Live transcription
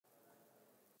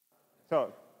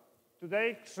So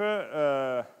today's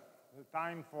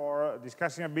time for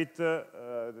discussing a bit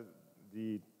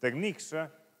the techniques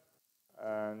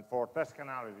for task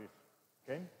analysis.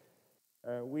 Okay,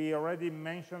 we already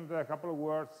mentioned a couple of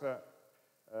words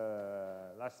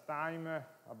last time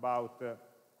about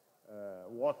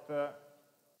what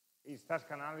is task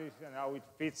analysis and how it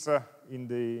fits in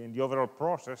the overall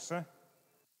process.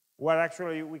 Where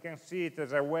actually we can see it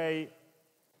as a way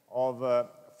of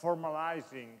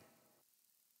formalizing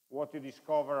what you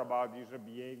discover about user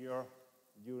behavior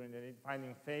during the need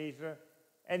finding phase,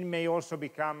 and may also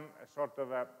become a sort of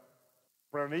a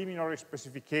preliminary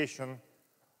specification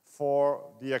for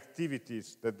the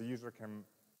activities that the user can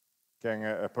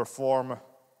perform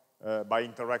by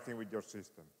interacting with your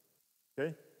system.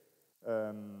 Okay?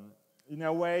 In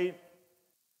a way,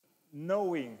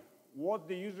 knowing what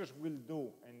the users will do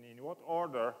and in what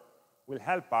order will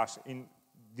help us in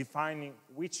defining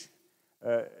which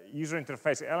user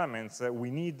interface elements we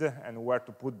need and where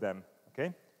to put them,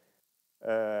 okay?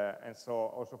 And so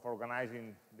also for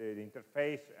organizing the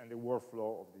interface and the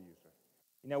workflow of the user.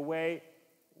 In a way,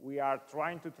 we are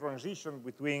trying to transition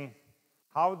between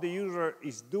how the user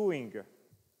is doing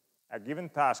a given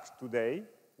task today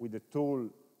with the tool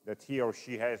that he or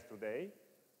she has today,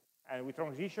 and we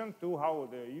transition to how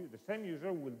the same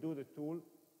user will do the tool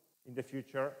in the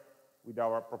future with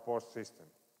our proposed system,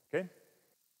 okay?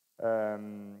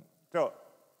 So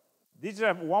this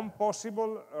is one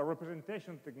possible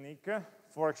representation technique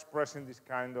for expressing this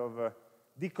kind of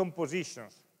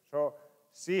decompositions. So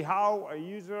see how a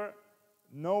user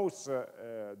knows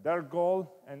their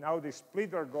goal and how they split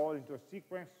their goal into a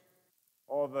sequence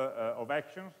of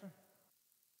actions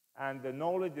and the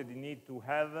knowledge that they need to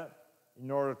have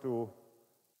in order to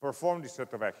perform this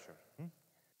set of actions.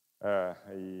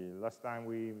 Last time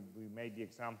we made the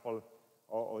example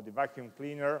of the vacuum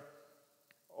cleaner,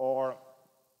 or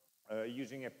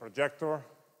using a projector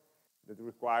that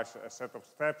requires a set of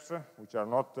steps, which are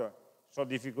not so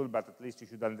difficult, but at least you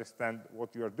should understand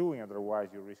what you are doing, otherwise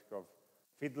you risk of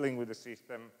fiddling with the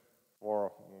system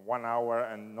for 1 hour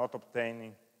and not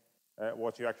obtaining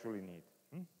what you actually need.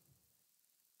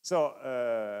 So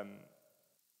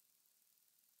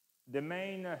the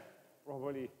main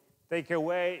probably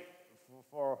takeaway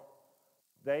for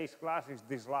today's class is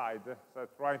this slide. So I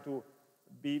try to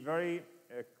be very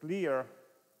clear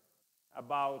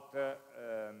about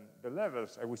the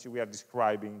levels at which we are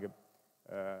describing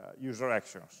user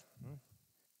actions.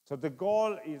 So the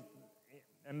goal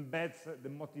embeds the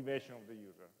motivation of the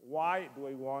user. Why do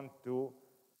I want to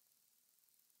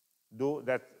do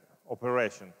that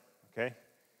operation? Okay.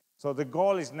 So the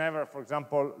goal is never, for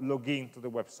example, log in to the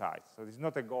website. So it's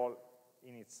not a goal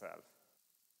in itself.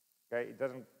 Okay? It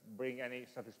doesn't bring any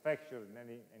satisfaction,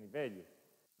 any value.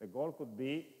 The goal could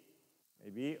be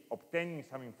maybe obtaining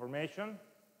some information,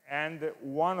 and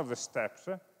one of the steps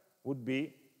would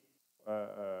be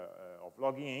of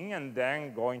logging in and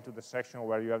then going to the section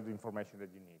where you have the information that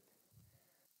you need.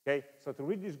 Okay? So to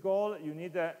reach this goal, you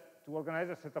need to organize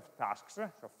a set of tasks.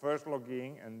 So first log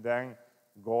in and then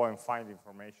go and find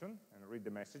information and read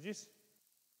the messages.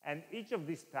 And each of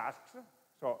these tasks,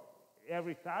 so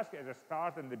every task has a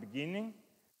start and a beginning,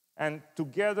 and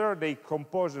together they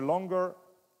compose a longer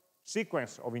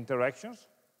sequence of interactions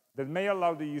that may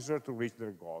allow the user to reach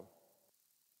their goal.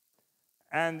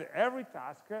 And every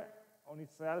task on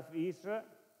itself is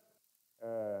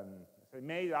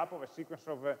made up of a sequence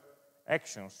of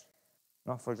actions.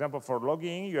 Now, for example, for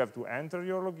logging, you have to enter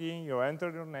your login, you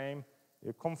enter your name,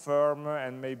 you confirm,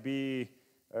 and maybe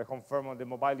confirm on the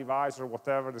mobile device or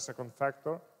whatever, the second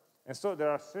factor. And so there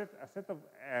are a set of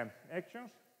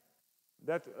actions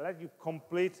that let you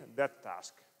complete that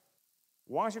task.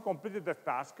 Once you completed that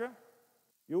task,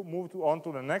 you move on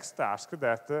to the next task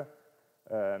that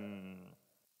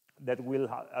will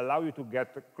allow you to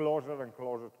get closer and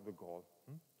closer to the goal.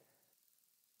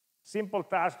 Simple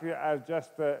tasks are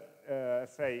just,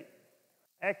 say,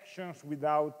 actions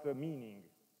without meaning.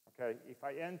 Okay? If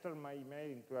I enter my email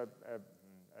into a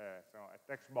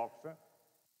text box,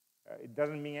 it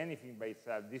doesn't mean anything by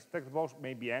itself. This text box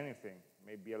may be anything.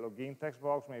 Maybe a login text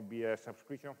box, maybe a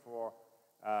subscription for,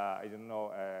 I don't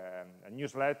know, a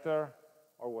newsletter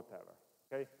or whatever.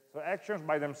 Okay? So actions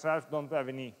by themselves don't have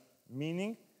any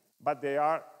meaning, but they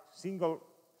are single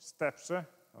steps,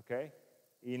 okay,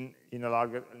 in a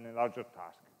larger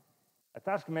task. A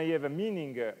task may have a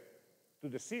meaning to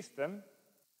the system,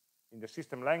 in the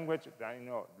system language. You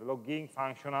know, the login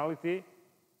functionality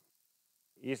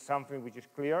is something which is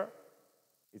clear.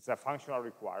 It's a functional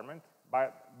requirement,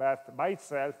 but by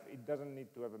itself, it doesn't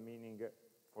need to have a meaning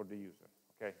for the user.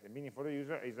 Okay, the meaning for the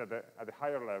user is at a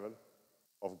higher level,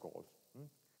 of goals.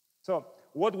 So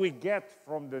what we get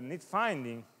from the need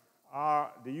finding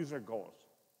are the user goals.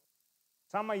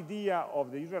 Some idea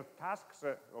of the user tasks,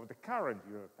 of the current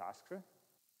user tasks,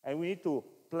 and we need to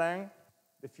plan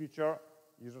the future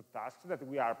user tasks that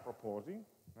we are proposing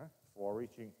for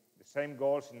reaching the same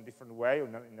goals in a different way, or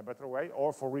in a better way,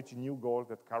 or for reaching new goals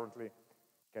that currently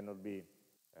cannot be,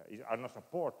 are not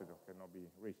supported or cannot be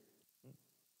reached.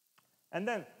 And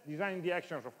then designing the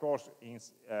actions, of course,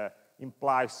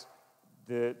 implies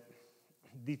the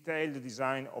detailed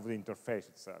design of the interface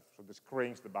itself. So the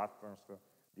screens, the buttons,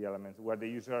 the elements, where the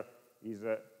user is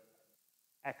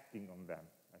acting on them,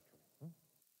 actually.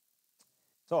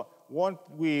 So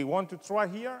what we want to try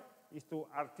here is to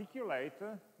articulate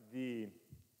the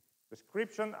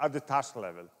description at the task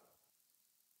level.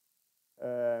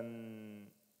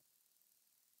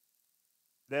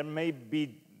 There may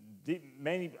be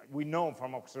many, we know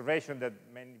from observation that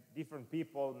many different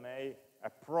people may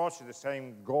approach the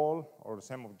same goal or the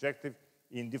same objective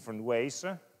in different ways,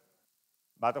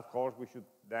 but of course we should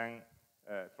then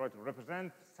try to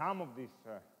represent some of these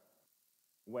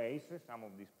ways, some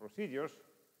of these procedures,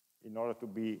 in order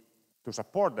to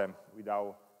support them with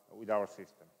our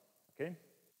system. Okay?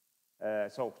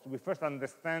 So we first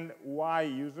understand why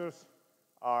users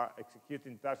are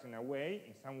executing tasks in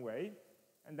some way,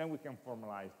 and then we can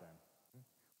formalize them.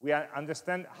 We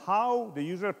understand how the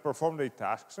user performs their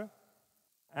tasks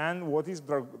and what is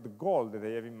the goal that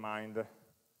they have in mind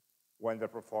when they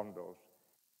perform those.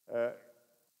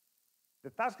 The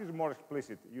task is more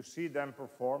explicit. You see them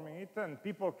performing it, and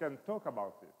people can talk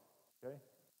about it. Okay?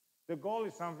 The goal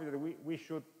is something that we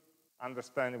should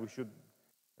understand, we should,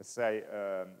 let's say,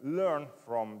 learn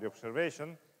from the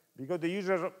observation, because the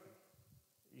users,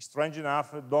 strange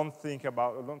enough, don't think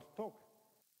about, or don't talk,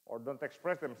 or don't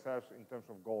express themselves in terms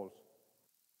of goals.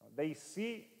 They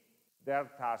see their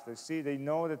task, they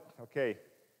know that, okay,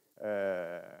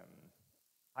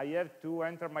 I have to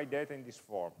enter my data in this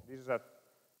form. This is a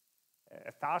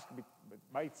task, but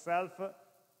by itself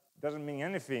doesn't mean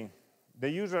anything. The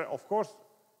user, of course,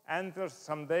 enters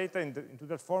some data into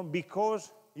that form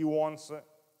because he wants to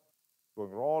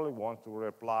enroll, he wants to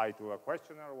reply to a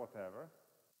questionnaire or whatever,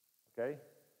 okay?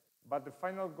 But the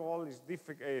final goal is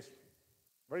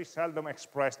very seldom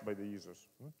expressed by the users.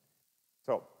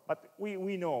 So, but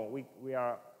we know, we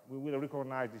will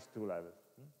recognize these two levels.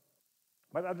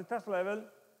 But at the task level,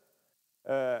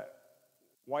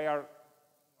 why are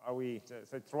we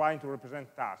trying to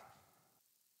represent tasks?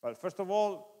 Well, first of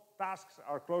all, tasks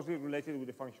are closely related with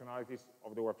the functionalities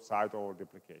of the website or the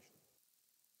application.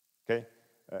 Okay?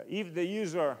 If the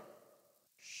user,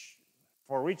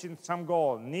 for reaching some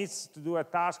goal, needs to do a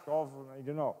task of, I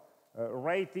don't know,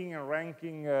 rating and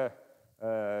ranking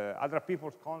other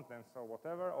people's contents or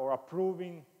whatever, or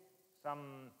approving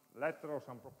some letter or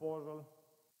some proposal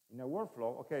in a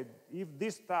workflow, okay, if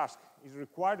this task is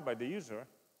required by the user,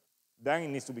 then it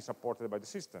needs to be supported by the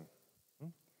system.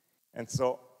 And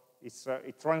so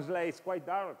it translates quite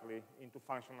directly into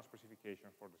functional specification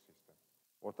for the system.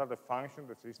 What are the functions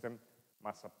the system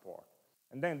must support?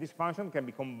 And then this function can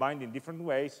be combined in different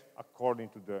ways according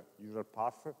to the user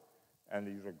path and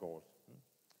the user goals.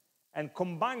 And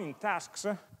combining tasks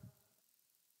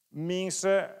means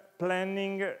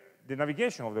planning the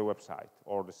navigation of the website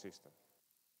or the system.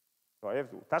 So I have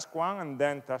task 1 and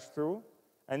then task 2,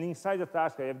 and inside the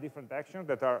task I have different actions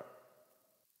that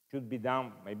should be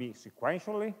done maybe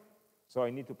sequentially. So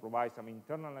I need to provide some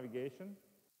internal navigation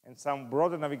and some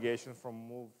broader navigation for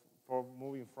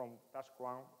moving from task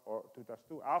 1 to task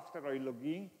 2. After I log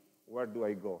in, where do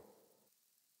I go?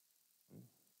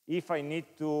 If I need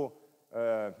to,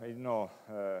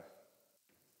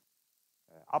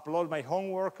 upload my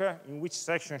homework, in which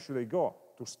section should I go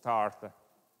to start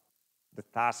the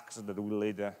tasks that will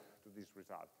lead to this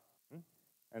result,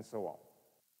 and so on.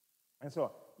 And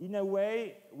so, in a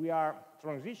way, we are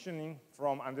transitioning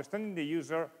from understanding the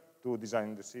user to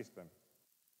designing the system.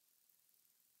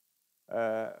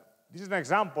 This is an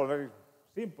example, very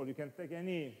simple. You can take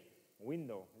any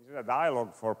window. This is a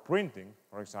dialog for printing,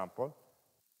 for example.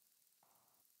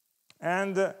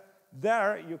 And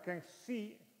there you can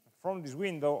see from this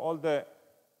window all the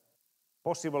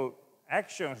possible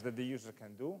actions that the user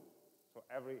can do. So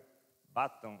every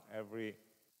button, every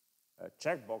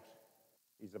checkbox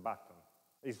is a button,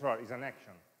 is an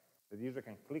action. The user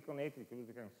can click on it, the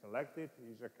user can select it, the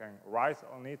user can write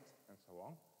on it, and so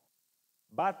on.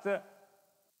 But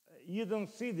you don't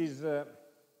see these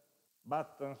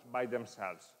buttons by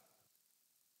themselves.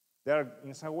 They're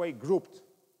in some way grouped.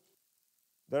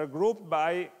 They're grouped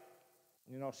by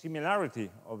similarity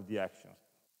of the actions.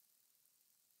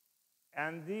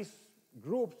 And this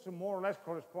groups more or less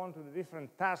correspond to the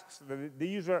different tasks that the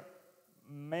user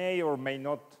may or may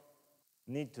not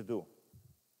need to do.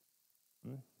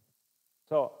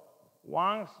 So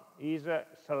one is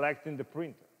selecting the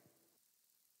printer.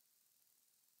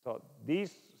 So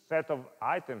this set of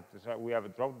items, we have a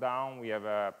drop-down, we have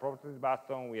a properties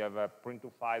button, we have a print to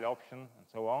file option, and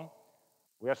so on.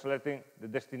 We are selecting the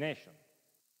destination.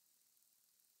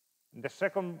 In the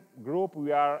second group,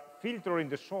 we are filtering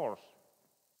the source.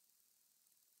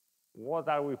 What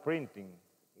are we printing?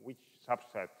 Which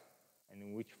subset and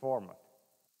in which format?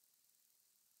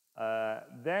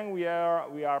 Then we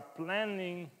are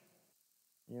planning,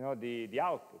 the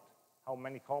output. How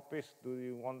many copies do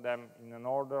you want them in an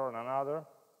order or another,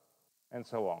 and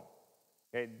so on.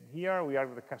 Okay, here we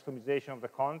have the customization of the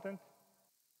content,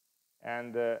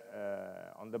 and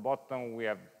on the bottom we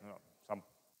have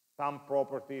some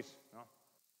properties.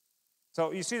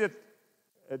 So you see that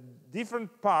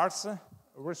different parts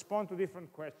respond to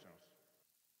different questions.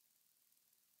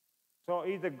 So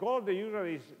if the goal of the user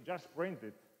is just print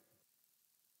it,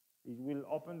 it will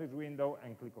open this window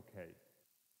and click OK.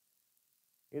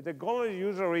 If the goal of the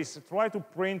user is to try to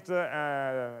print,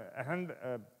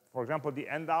 for example, the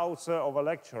handouts of a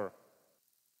lecture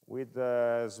with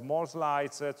small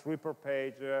slides, 3 per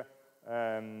page,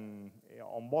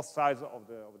 on both sides of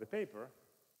the paper,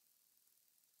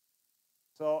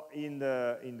 so in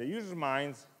the user's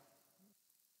minds,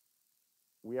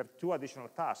 we have 2 additional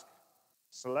tasks.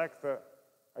 Select,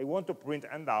 I want to print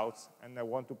handouts, and I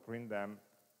want to print them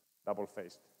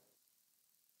double-faced.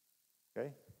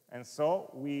 Okay? And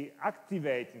so we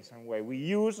activate in some way. We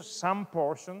use some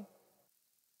portion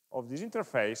of this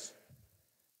interface,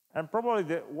 and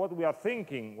probably what we are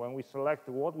thinking when we select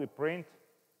what we print,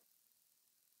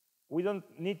 we don't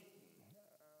need,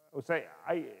 say,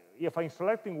 if I'm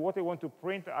selecting what I want to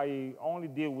print, I only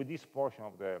deal with this portion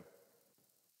of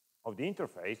the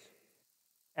interface.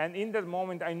 And in that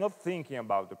moment, I'm not thinking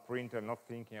about the printer, not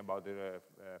thinking about the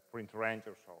print range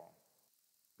or so on.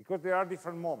 Because there are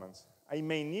different moments. I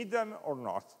may need them or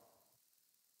not.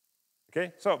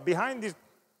 Okay, so behind this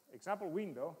example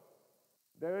window,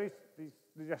 there is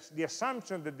the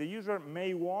assumption that the user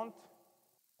may want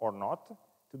or not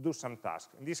to do some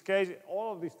task. In this case,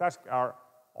 all of these tasks are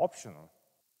optional.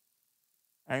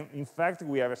 And in fact,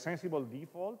 we have a sensible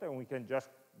default, and we can just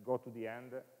go to the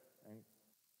end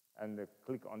and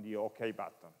click on the OK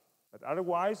button. But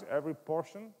otherwise, every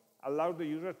portion allows the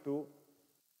user to,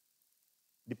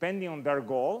 depending on their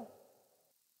goal,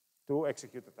 to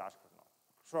execute the task or not.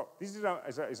 So this is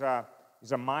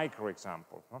a micro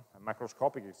example, a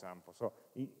macroscopic example. So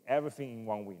everything in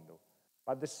one window.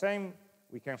 But the same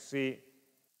we can see,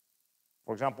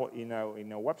 for example, in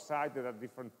a website that has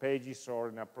different pages, or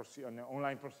in an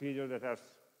online procedure that has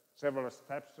several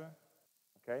steps.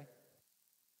 Okay,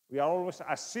 we are always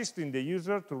assisting the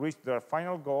user to reach their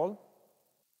final goal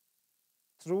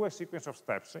through a sequence of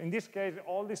steps. In this case,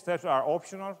 all these steps are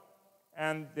optional,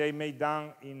 and they may be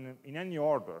done in any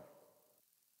order.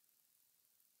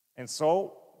 And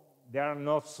so there are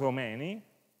not so many,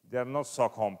 they are not so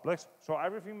complex, so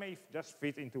everything may just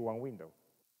fit into one window.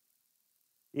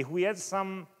 If we had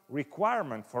some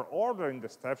requirement for ordering the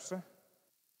steps,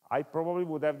 I probably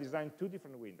would have designed 2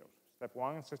 different windows, step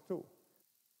 1 and step 2,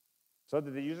 so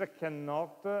that the user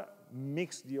cannot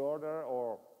mix the order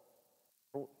or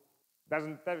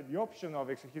doesn't have the option of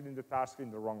executing the task in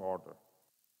the wrong order.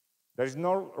 There is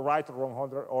no right or wrong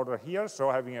order here, so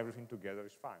having everything together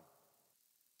is fine.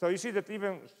 So you see that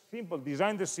even simple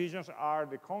design decisions are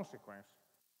the consequence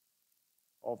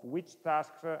of which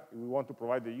tasks we want to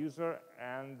provide the user,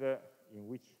 and in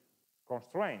which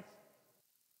constraints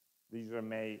the user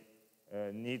may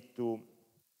need to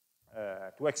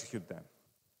execute them.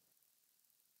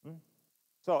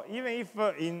 So even if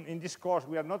in this course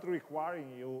we are not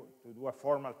requiring you to do a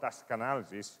formal task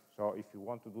analysis, so if you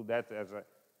want to do that as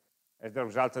the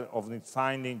result of need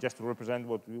finding, just to represent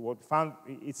what we found,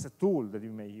 it's a tool that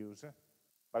you may use,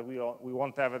 but we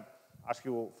won't ask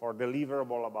you for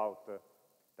deliverable about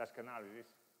task analysis.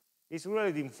 It's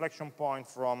really the inflection point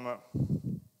from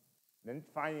the need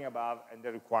finding above and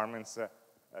the requirements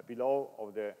below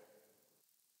of the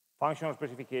functional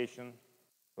specification,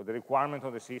 so the requirement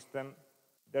of the system.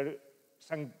 There is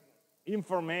some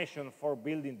information for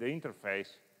building the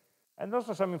interface, and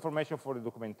also some information for the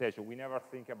documentation. We never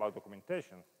think about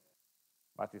documentation,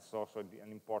 but it's also an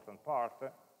important part.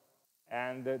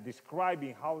 And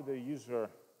describing how the user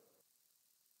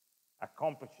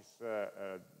accomplishes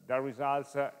their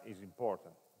results is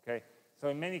important. Okay? So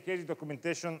in many cases,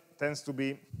 documentation tends to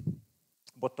be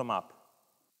bottom-up.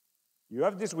 You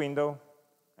have this window,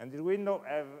 and this window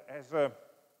has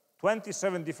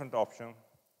 27 different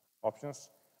options,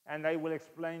 and I will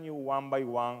explain you one by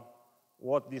one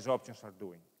what these options are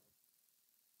doing.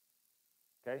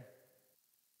 Okay?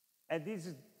 And this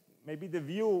is maybe the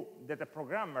view that a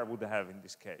programmer would have in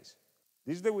this case.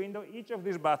 This is the window. Each of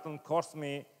these buttons costs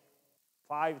me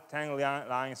 5, 10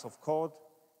 lines of code,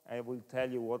 and I will tell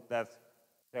you what that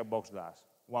checkbox does,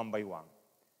 one by one.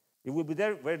 It will be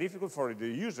very difficult for the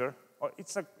user, or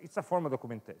it's a form of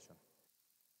documentation.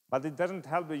 But it doesn't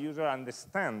help the user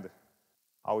understand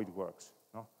how it works.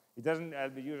 No? It doesn't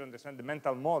help the user understand the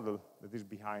mental model that is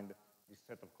behind this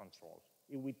set of controls.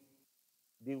 It will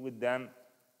deal with them,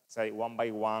 say, one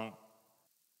by one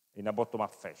in a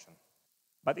bottom-up fashion.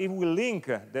 But if we link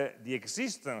the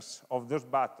existence of those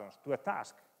buttons to a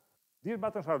task, these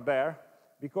buttons are there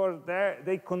because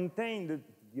they contain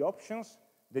the options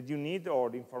that you need, or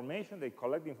the information, they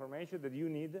collect the information that you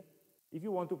need if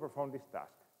you want to perform this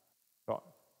task. So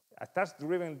a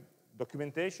task-driven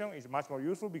documentation is much more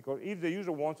useful because if the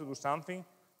user wants to do something,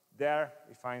 there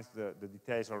he finds the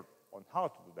details on how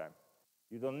to do them.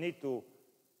 You don't need to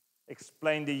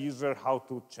explain the user how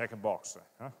to check a box.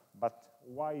 But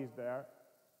why is there?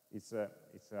 It's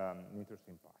an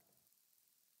interesting part.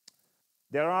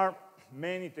 There are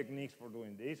many techniques for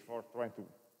doing this, for trying to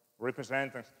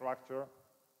represent and structure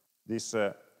this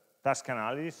task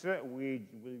analysis. We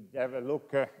will have a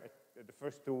look at the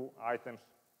first two items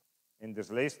in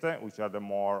this list, which are the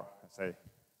more, let's say,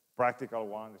 practical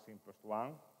one, the simplest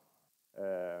one.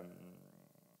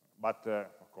 But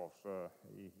of course,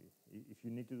 if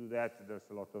you need to do that, there's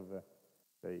a lot of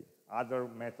say, other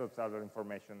methods, other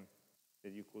information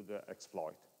that you could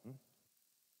exploit.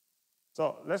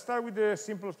 So let's start with the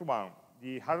simplest one,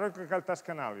 the hierarchical task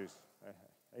analysis.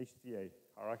 HTA,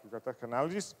 hierarchical task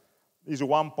analysis, is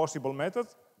one possible method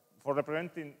for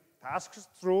representing tasks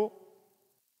through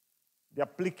the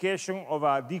application of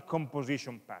a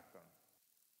decomposition pattern.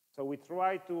 So we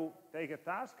try to take a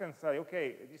task and say,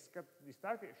 okay, this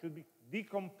task should be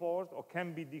decomposed or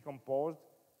can be decomposed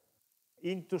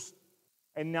into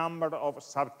a number of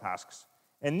subtasks.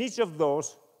 And each of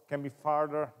those can be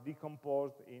further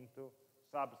decomposed into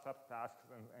subtasks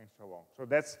and so on. So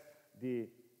that's the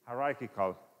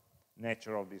hierarchical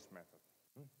nature of this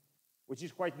method, which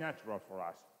is quite natural for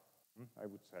us, I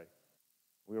would say.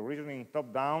 We're reasoning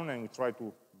top-down, and we try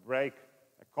to break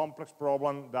a complex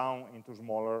problem down into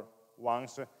smaller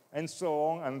ones, and so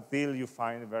on until you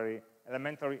find very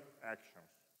elementary actions.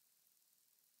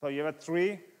 So you have a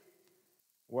tree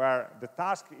where the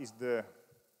task is the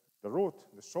root,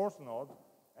 the source node,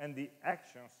 and the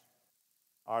actions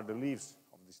are the leaves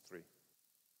of this tree.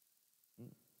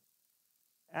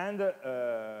 And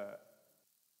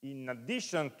in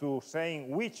addition to saying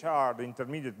which are the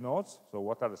intermediate nodes, so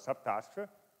what are the subtasks,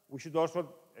 we should also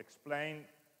explain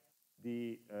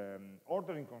the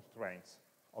ordering constraints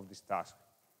of this task.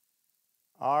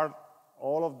 Are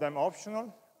all of them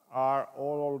optional? Are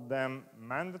all of them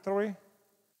mandatory?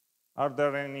 Are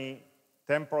there any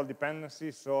temporal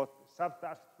dependencies? So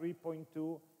subtask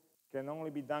 3.2 can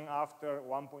only be done after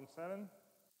 1.7,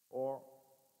 or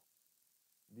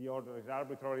the order is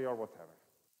arbitrary, or whatever.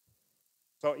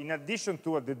 So in addition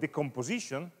to the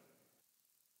decomposition,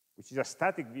 which is a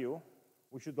static view,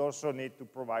 we should also need to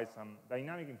provide some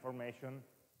dynamic information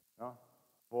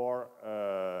for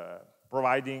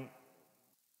providing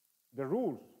the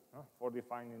rules for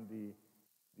defining the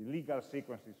legal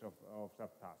sequences of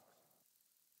subtasks.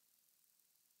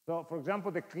 So for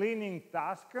example, the cleaning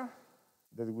task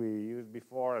that we used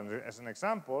before as an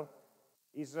example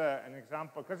is an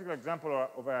example, classical example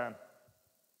of a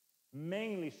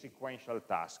mainly sequential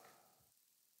task,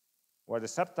 where the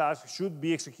subtask should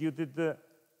be executed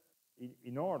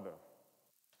in order.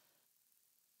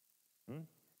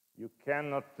 You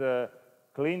cannot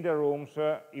clean the rooms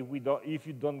if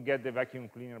you don't get the vacuum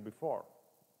cleaner before.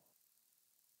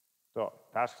 So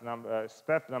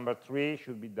step number 3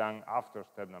 should be done after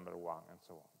step number 1, and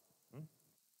so on.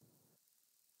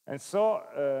 And so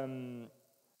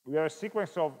we have a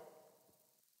sequence of,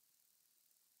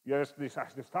 you have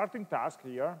the starting task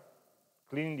here,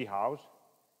 cleaning the house,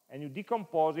 and you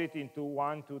decompose it into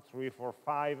 1, 2, 3, 4,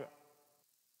 5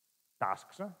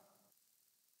 tasks,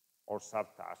 or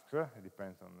subtasks. It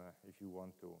depends on if you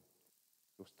want to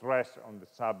stress on the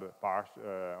sub part,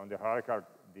 on the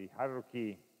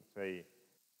hierarchy, say,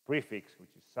 prefix,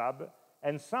 which is sub,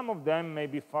 and some of them may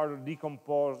be further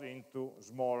decomposed into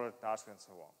smaller tasks and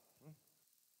so on,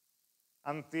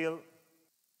 until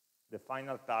the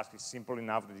final task is simple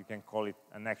enough that you can call it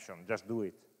an action, just do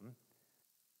it.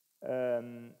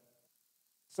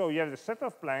 So you have the set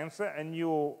of plans, and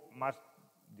you must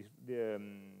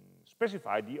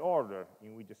specify the order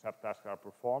in which the subtasks are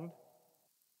performed.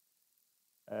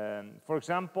 For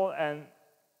example, and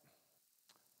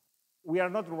we are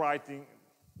not writing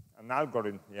an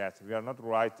algorithm yet. We are not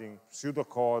writing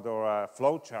pseudocode or a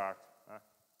flowchart.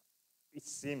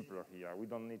 It's simpler here. We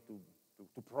don't need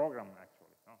to program,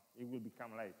 actually. No? It will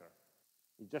become later.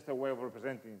 It's just a way of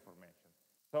representing information.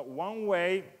 So one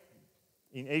way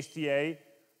in HTA,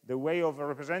 the way of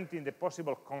representing the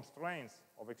possible constraints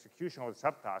of execution of the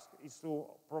subtask is to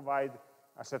provide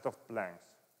a set of plans.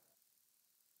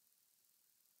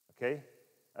 Okay?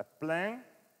 A plan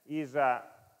is a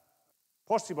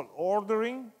possible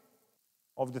ordering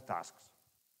of the tasks.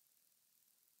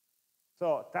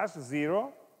 So task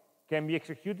 0 can be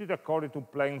executed according to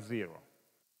plan 0.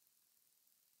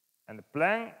 And the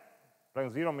plan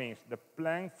 0 means the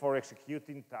plan for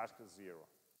executing task 0.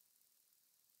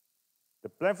 The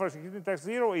plan for executing task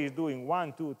 0 is doing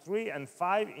 1, 2, 3, and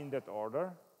 5 in that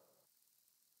order.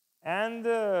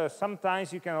 And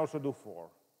sometimes you can also do 4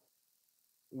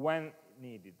 when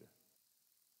needed.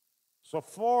 So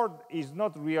 4 is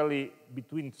not really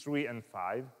between 3 and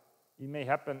 5. It may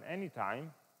happen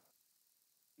anytime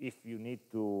if you need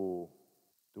to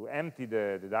empty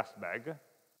the dust bag,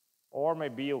 or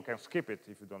maybe you can skip it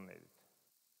if you don't need it.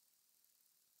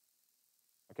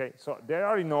 Okay, so they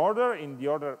are in order, in the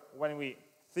order when we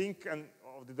think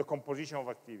of the decomposition of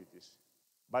activities,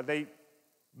 but they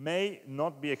may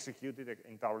not be executed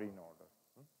entirely in order.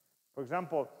 For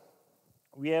example,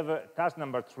 we have task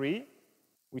number 3,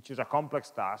 which is a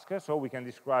complex task, so we can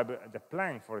describe the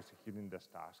plan for executing this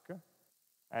task.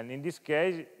 And in this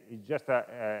case, it's just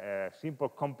a simple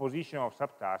composition of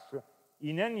subtasks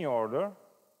in any order,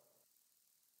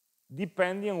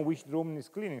 depending on which room is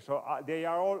cleaning. So they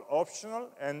are all optional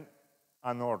and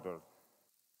unordered.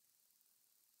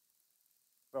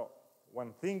 So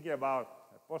when thinking about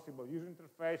a possible user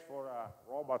interface for a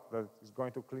robot that is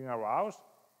going to clean our house,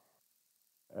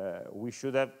 we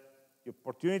should have the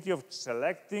opportunity of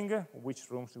selecting which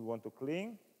rooms we want to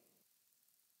clean,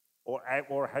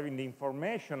 or having the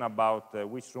information about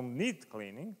which room needs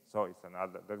cleaning. So it's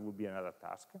that would be another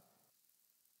task.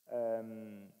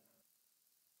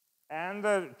 And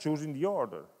choosing the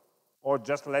order, or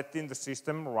just letting the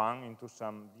system run into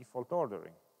some default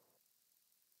ordering.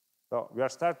 So we are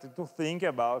starting to think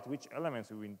about which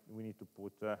elements we need to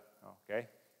put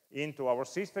into our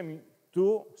system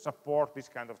to support this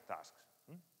kind of tasks.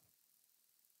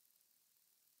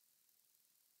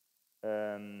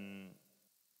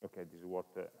 Okay, this is what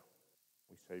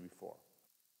we said before.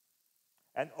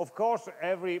 And of course,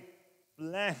 every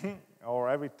plan or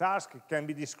every task can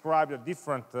be described at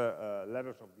different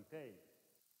levels of detail.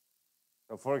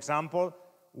 So for example,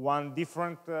 one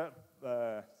different,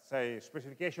 say,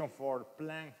 specification for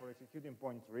plan for executing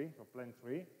point 3, so plan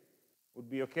 3, would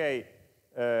be, okay,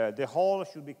 the hall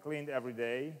should be cleaned every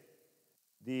day,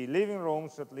 the living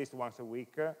rooms at least once a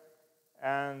week,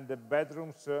 and the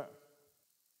bedrooms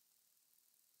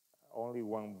only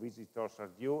when visitors are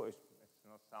due. It's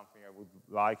not something I would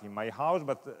like in my house,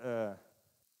 but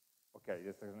okay,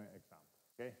 that's an example.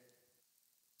 Okay,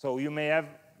 so you may have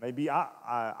maybe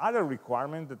other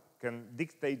requirements that can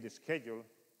dictate the schedule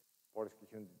for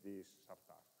executing these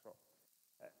subtasks. So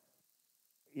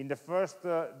in the first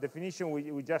definition,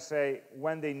 we just say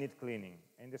when they need cleaning.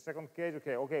 In the second case,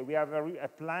 okay, we have a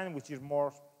plan which is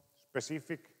more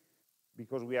specific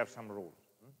because we have some rules.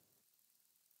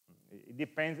 It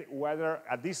depends whether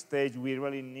at this stage we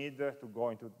really need to go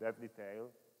into that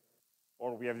detail,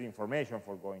 or we have the information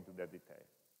for going to that detail.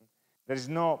 There is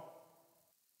no,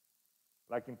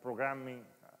 like in programming,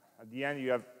 at the end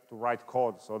you have to write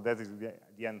code, so that is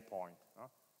the end point.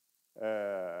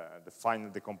 The final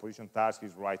decomposition task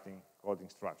is writing code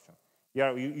instruction.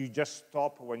 Here you just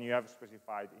stop when you have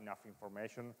specified enough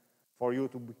information for you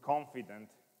to be confident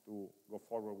to go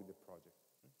forward with the project.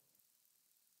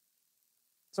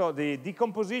 So the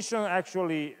decomposition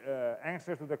actually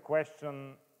answers to the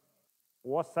question,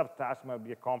 what subtask must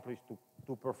be accomplished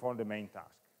to perform the main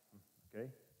task? Okay?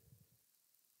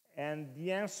 And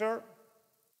the answer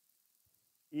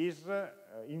is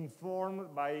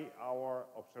informed by our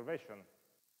observation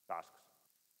tasks.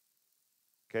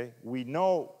 Okay? We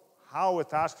know how a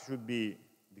task should be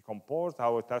decomposed,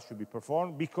 how a task should be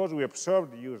performed, because we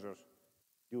observed the users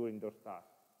during those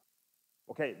tasks.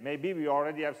 Okay, maybe we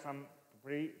already have some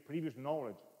previous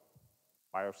knowledge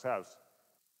by ourselves,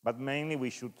 but mainly we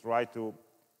should try to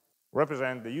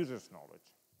represent the user's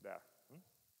knowledge there.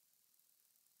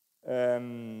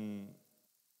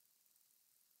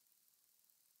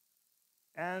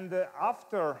 And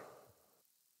after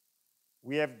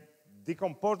we have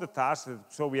decomposed the task,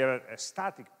 so we have a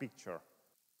static picture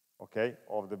okay,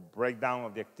 of the breakdown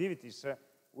of the activities,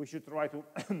 we should try to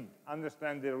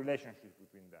understand the relationship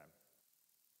between them.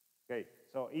 Okay,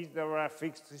 so is there a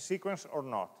fixed sequence or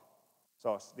not?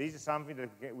 So this is something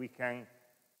that we can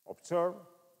observe,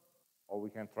 or we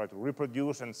can try to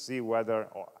reproduce and see whether,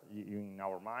 or in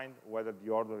our mind, whether the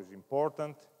order is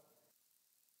important.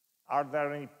 Are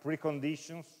there any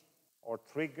preconditions or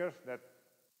triggers that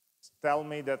tell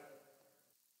me that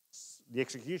the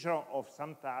execution of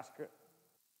some task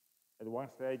at one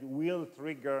stage will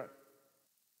trigger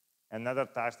another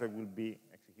task that will be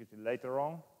executed later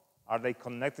on? Are they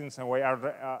connected in some way?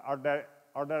 Are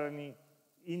there any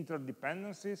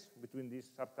interdependencies between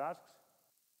these subtasks?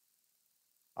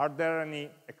 Are there any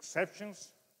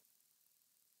exceptions?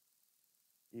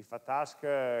 If a task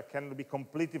cannot be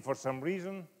completed for some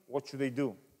reason, what should they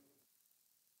do?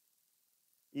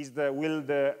 Will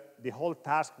the whole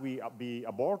task be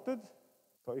aborted?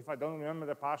 So if I don't remember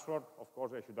the password, of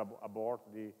course I should abort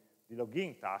the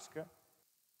login task.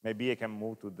 Maybe I can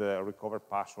move to the recover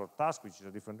password task, which is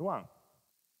a different one.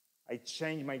 I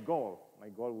change my goal. My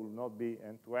goal will not be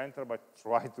to enter, but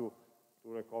try to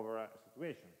recover a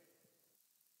situation.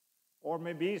 Or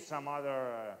maybe some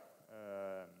other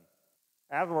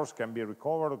errors can be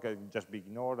recovered, or can just be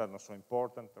ignored, are not so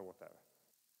important, or whatever.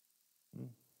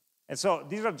 And so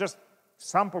these are just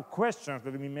sample questions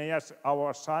that we may ask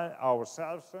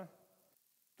ourselves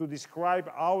to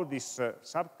describe how these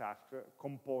subtasks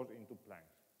compose into plans.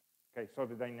 Okay, so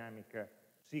the dynamic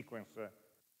sequence,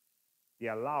 the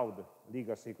allowed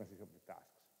legal sequences of the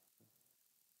tasks.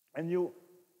 And you,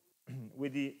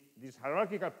 with this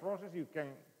hierarchical process, you can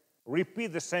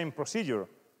repeat the same procedure.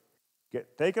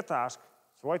 Take a task,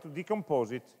 try to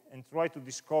decompose it, and try to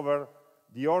discover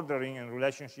the ordering and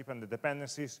relationship and the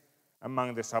dependencies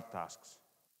among the subtasks.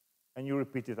 And you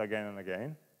repeat it again and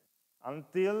again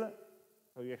until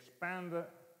so you expand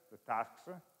the tasks.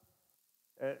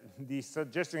 The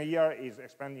suggestion here is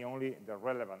expanding only the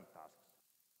relevant tasks.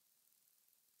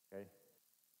 Okay?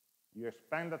 You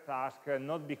expand the task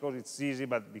not because it's easy,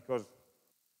 but because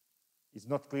it's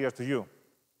not clear to you.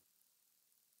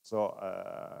 So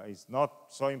it's not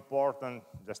so important,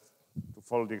 just to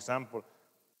follow the example,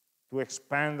 to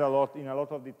expand in a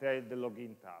lot of detail the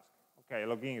login task. Okay,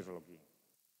 login is a login.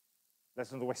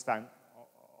 Let's not waste time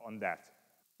on that.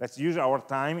 Let's use our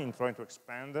time in trying to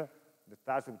expand the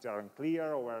tasks which are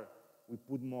unclear, or where we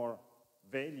put more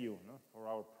value for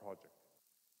our project.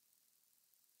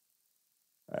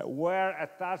 Where a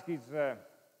task is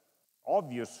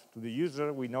obvious to the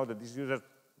user, we know that this user,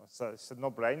 it's a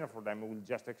no-brainer for them, we will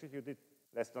just execute it,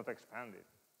 let's not expand it.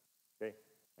 Okay?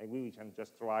 Maybe we can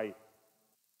just try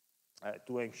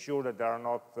to ensure that there are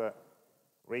not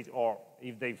or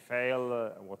if they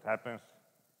fail, what happens,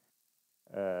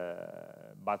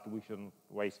 but we shouldn't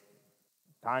waste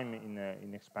time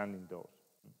in expanding those.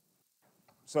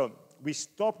 So we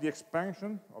stop the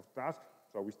expansion of tasks,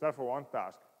 so we start for one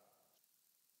task,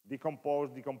 decompose,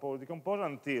 decompose,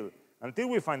 decompose until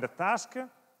we find a task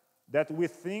that we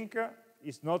think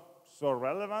is not so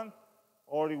relevant,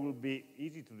 or it will be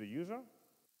easy to the user,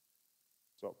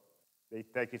 so they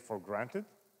take it for granted,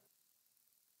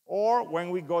 or when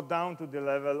we go down to the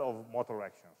level of motor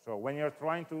action. So when you're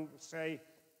trying to say,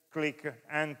 click,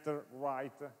 enter,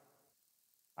 write,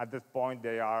 at that point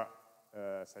they are,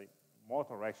 say,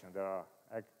 motor action. There are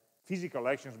physical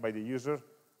actions by the user,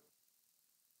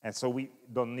 and so we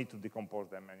don't need to decompose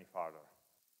them any further.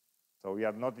 So we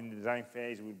are not in the design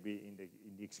phase, we'll be in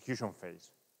the execution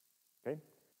phase. Okay?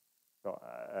 So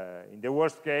in the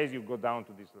worst case, you go down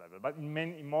to this level. But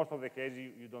in most of the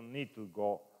cases, you don't need to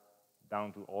go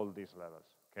down to all these levels.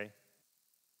 Okay?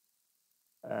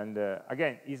 And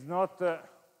again, it's not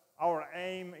our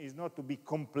aim is not to be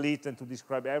complete and to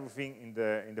describe everything in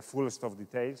the fullest of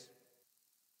details,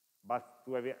 but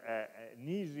to have an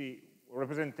easy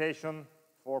representation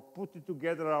for putting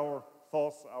together our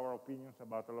thoughts, our opinions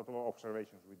about a lot of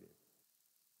observations we did.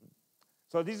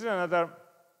 So this is another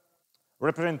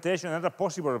representation, another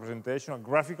possible representation, a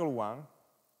graphical one,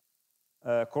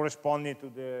 corresponding to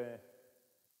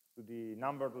the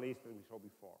numbered list that we saw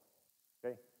before.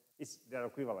 Okay, it's their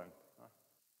equivalent.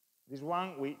 This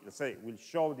one, let's say, will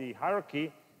show the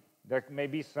hierarchy. There may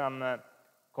be some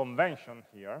convention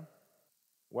here,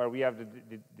 where we have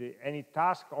any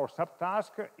task or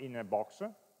subtask in a box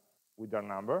with their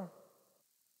number.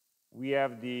 We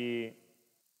have the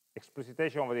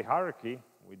explicitation of the hierarchy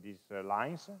with these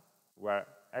lines, where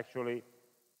actually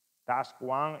task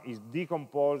 1 is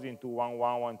decomposed into 1,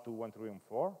 1, 1, 2, 1, 3, and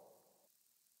 4.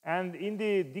 And in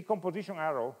the decomposition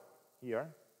arrow here,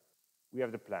 we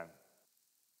have the plan.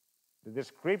 The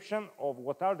description of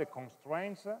what are the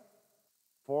constraints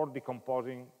for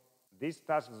decomposing this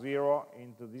task 0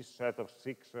 into this set of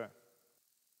 6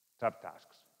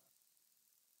 subtasks.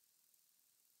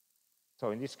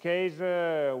 So in this case, we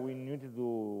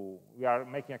are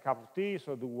making a cup of tea,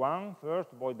 so do 1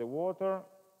 first, boil the water,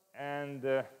 and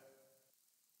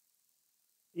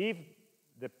if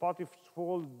the pot is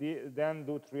full, then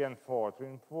do 3 and 4. 3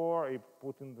 and 4, you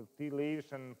put in the tea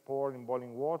leaves and pour in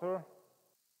boiling water.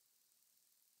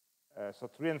 So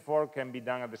 3 and 4 can be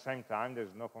done at the same time,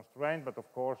 there's no constraint, but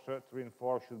of course 3 and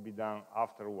 4 should be done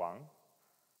after 1,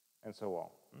 and so on.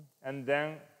 And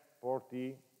then pour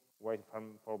tea, wait for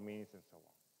 4 minutes, and so on.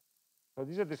 So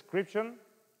this is a description,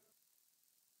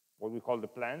 what we call the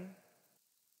plan,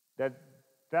 that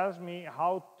tells me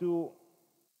how to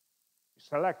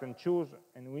select and choose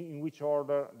in which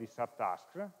order the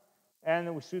subtasks.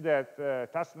 And we see that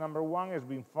task number 1 has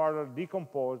been further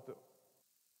decomposed.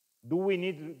 Do we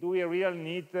really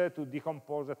need to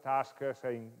decompose a task,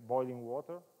 say, in boiling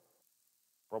water?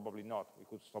 Probably not. We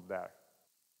could stop there.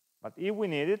 But if we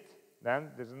need it,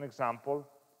 then there's an example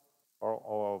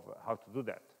of how to do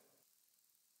that.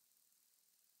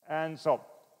 And so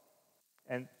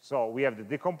we have the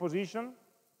decomposition,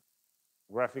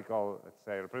 graphical, let's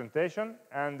say, representation,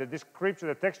 and the description,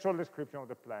 the textual description of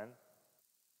the plan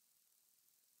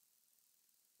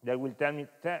that will tell me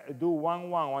do 1,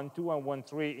 1, 1, 2, and 1,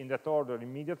 3 in that order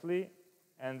immediately,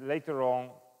 and later on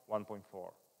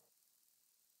 1.4.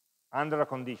 Under a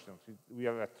condition. So we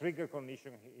have a trigger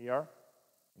condition here.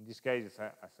 In this case, it's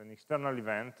an external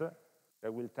event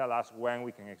that will tell us when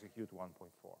we can execute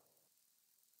 1.4.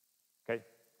 Okay?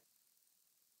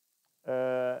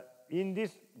 In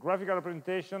this graphical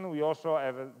representation, we also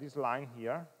have this line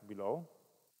here below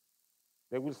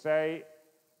that will say,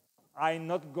 I'm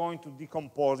not going to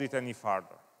decompose it any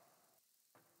further.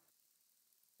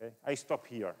 Okay? I stop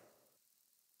here.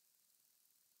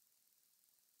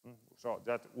 So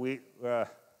that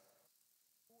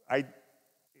I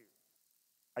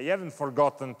haven't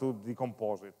forgotten to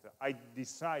decompose it. I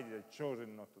decided, I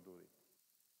chosen not to do it.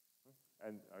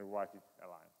 And I write it a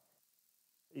line.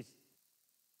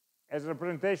 As a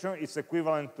representation, it's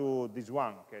equivalent to this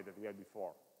one, okay, that we had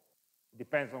before. It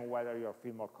depends on whether you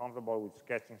feel more comfortable with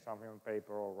sketching something on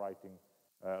paper or writing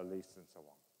lists and so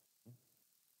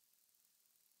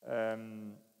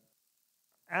on.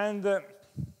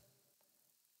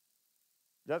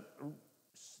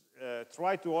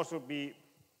 Try to also be,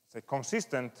 say,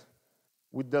 consistent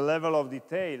with the level of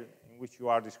detail in which you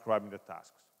are describing the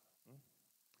tasks.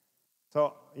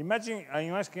 So imagine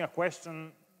I'm asking a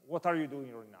question, what are you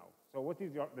doing right now? So what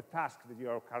is the task that you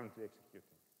are currently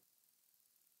executing?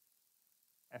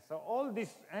 And so all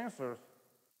these answers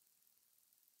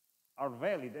are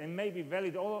valid and may be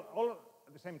valid all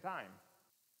at the same time.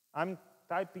 I'm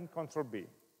typing Control B,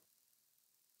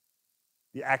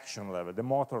 the action level, the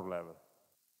motor level.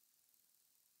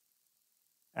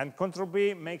 And Control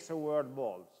B makes a word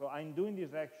bold. So I'm doing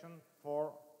this action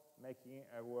for making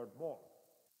a word bold.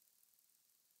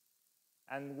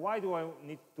 And why do I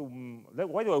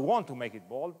want to make it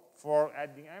bold? For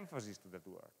adding emphasis to that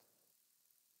word.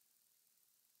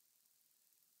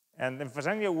 And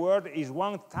emphasizing a word is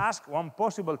one task, one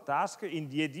possible task in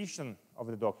the edition of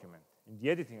the document, in the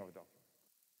editing of the document.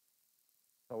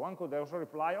 So one could also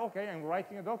reply, okay, I'm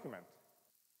writing a document.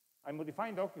 I'm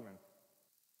modifying a document.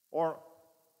 Or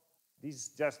this is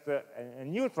just a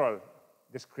neutral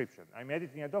description. I'm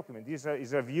editing a document. This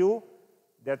is a view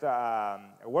that a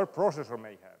word processor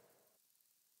may have.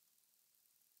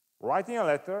 Writing a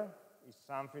letter is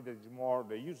something that is more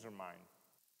the user mind.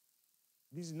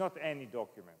 This is not any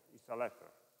document, it's a letter.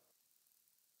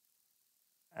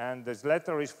 And this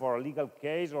letter is for a legal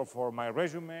case or for my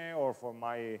resume or for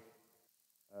my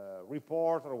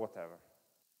report or whatever.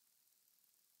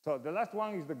 So the last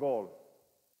one is the goal.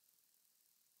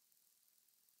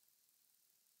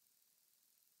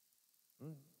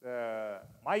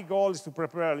 My goal is to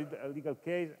prepare a legal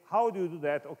case. How do you do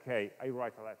that? Okay, I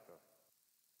write a letter.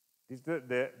 This is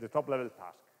the top level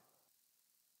task.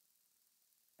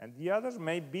 And the others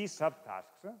may be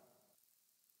subtasks.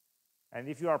 And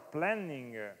if you are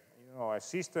planning a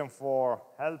system for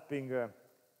helping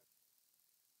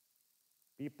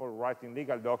people writing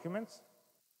legal documents,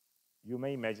 you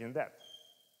may imagine that.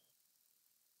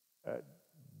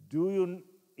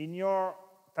 In your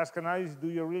task analysis, do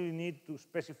you really need to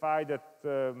specify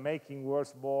that making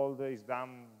words bold is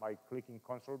done by clicking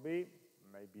Control B?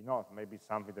 Maybe not. Maybe it's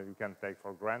something that you can take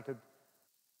for granted.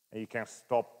 And you can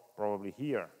stop probably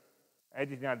here.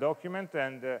 Editing a document,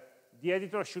 and the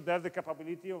editor should have the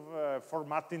capability of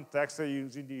formatting text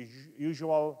using the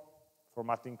usual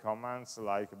formatting commands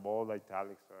like bold,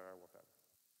 italics, whatever.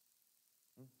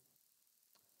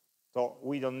 So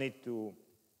we don't need to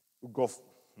go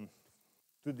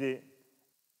to the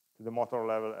motor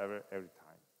level every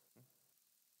time.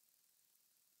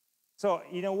 So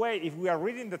in a way, if we are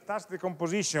reading the task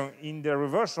decomposition in the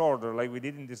reverse order, like we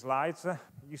did in the slides,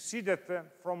 you see that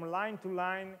from line to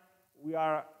line, we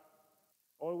are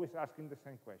always asking the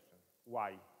same question: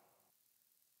 why?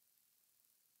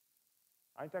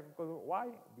 Why?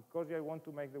 Because I want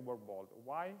to make the word bold.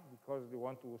 Why? Because they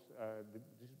want to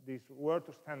this word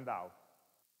to stand out.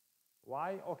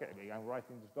 Why? Okay, I'm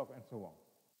writing this document, and so on.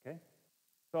 Okay.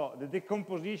 So the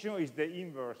decomposition is the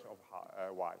inverse of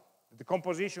why. The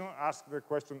decomposition asks the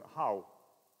question how.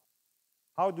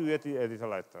 How do you edit a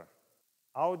letter?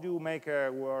 How do you make a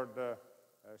word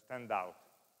stand out?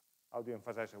 How do you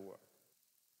emphasize a word?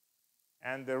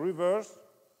 And the reverse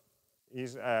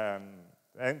is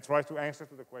and try to answer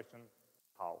to the question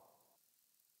how.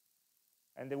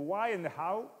 And the why and the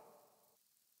how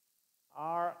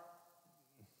are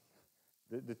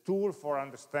the tool for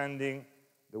understanding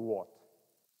the what.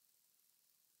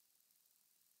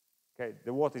 Okay,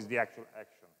 the what is the actual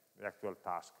action, the actual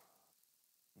task.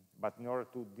 But in order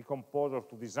to decompose or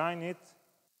to design it,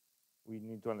 we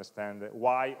need to understand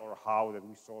why or how that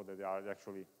we saw that there are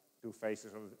actually two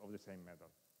faces of the same method.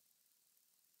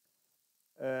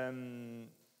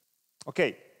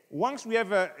 Okay, once we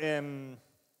have a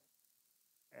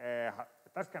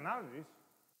task analysis,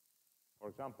 for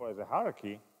example, as a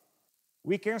hierarchy,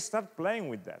 we can start playing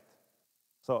with that.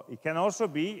 So it can also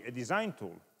be a design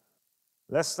tool.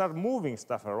 Let's start moving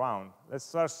stuff around. Let's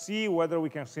start see whether we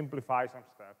can simplify some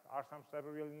steps. Are some steps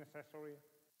really necessary?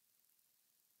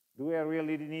 Do I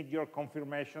really need your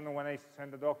confirmation when I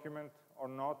send a document or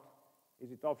not?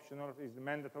 Is it optional? Is it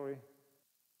mandatory?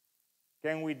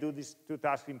 Can we do these two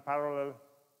tasks in parallel?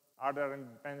 Are there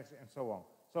dependencies? And so on.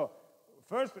 So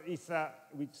first, we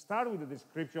start with the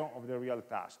description of the real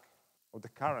task, of the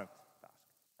current task.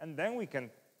 And then we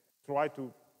can try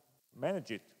to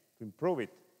manage it, to improve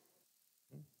it.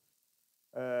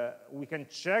 We can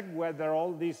check whether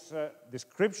all these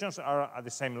descriptions are at the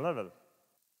same level.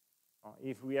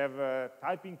 If we have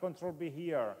typing control B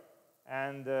here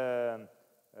and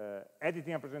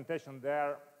editing a presentation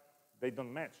there, they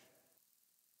don't match.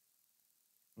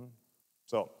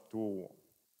 So to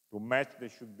match, they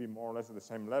should be more or less at the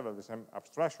same level, the same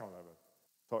abstraction level.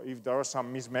 So if there are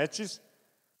some mismatches,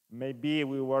 maybe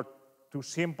we were too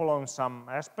simple on some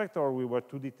aspect or we were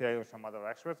too detailed on some other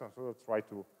aspects, and so we'll try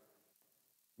to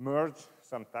merge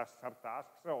some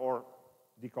subtasks or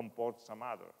decompose some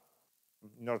other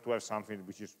in order to have something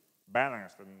which is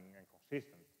balanced and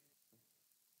consistent.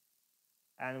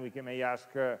 And we may ask,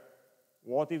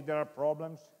 what if there are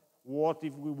problems? What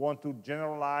if we want to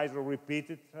generalize or repeat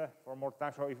it for more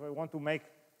time? So if I want to make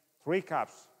 3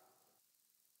 cups,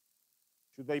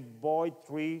 should I boil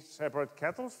 3 separate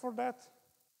kettles for that?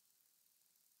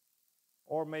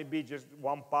 Or maybe just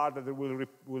one part that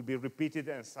will be repeated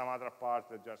and some other part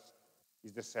that just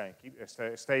is the same,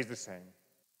 stays the same.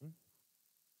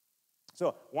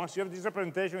 So once you have this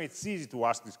representation, it's easy to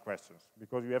ask these questions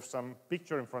because you have some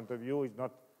picture in front of you. It's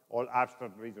not all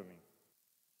abstract reasoning.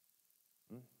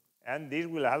 And this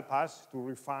will help us to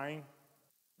refine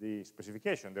the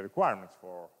specification, the requirements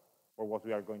for what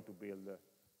we are going to build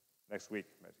next week,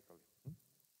 basically.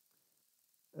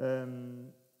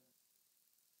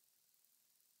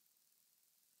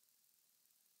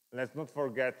 Let's not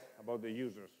forget about the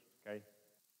users, okay?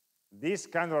 These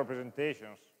kind of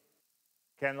representations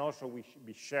can also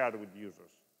be shared with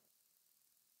users.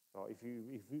 So if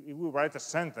we write a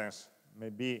sentence,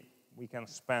 maybe we can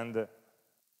spend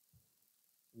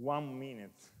 1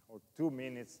 minute or 2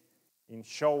 minutes in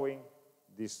showing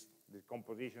this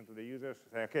composition to the users.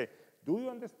 Say, okay, do you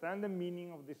understand the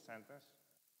meaning of this sentence?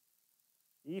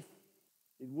 If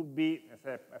it would be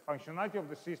a functionality of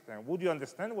the system, would you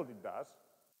understand what it does?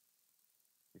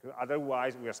 Because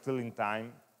otherwise, we are still in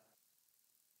time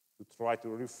to try to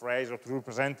rephrase or to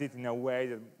represent it in a way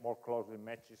that more closely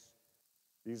matches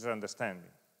user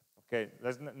understanding. Okay,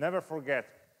 let's never forget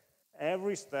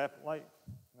every step, like,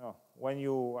 when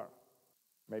you are,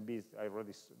 maybe I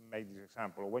already made this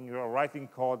example, when you are writing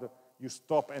code, you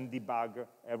stop and debug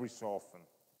every so often.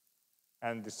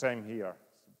 And the same here,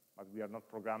 but we are not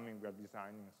programming, we are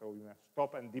designing, so we must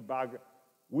stop and debug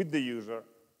with the user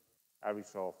every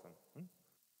so often.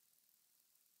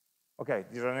 Okay,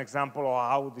 this is an example of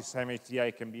how the same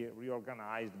HCI can be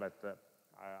reorganized, but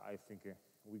I think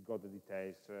we got the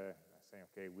details. Saying,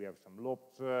 okay, we have some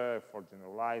loops for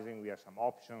generalizing, we have some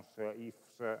options,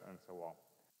 ifs, and so on.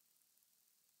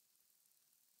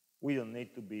 We don't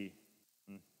need to be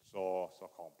so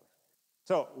complex.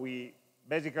 So we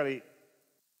basically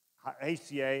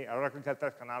HCA, hierarchical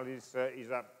task analysis, is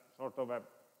a sort of a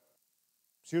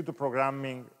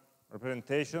pseudo-programming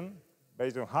representation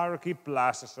based on hierarchy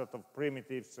plus a sort of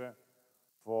primitives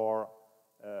for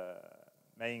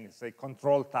making, say,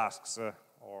 control tasks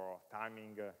or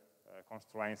timing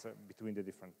constraints between the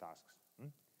different tasks.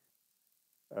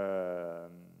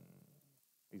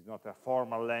 It's not a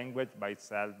formal language by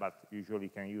itself, but usually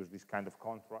can use this kind of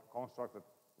construct that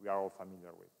we are all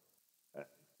familiar with.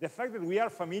 The fact that we are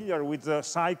familiar with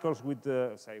cycles, with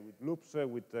say, with loops,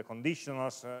 with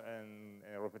conditionals and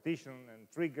repetition and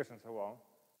triggers and so on,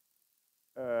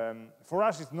 for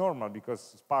us it's normal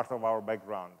because it's part of our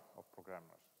background of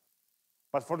programmers.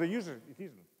 But for the user, it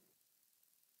isn't.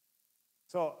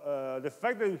 So the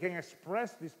fact that we can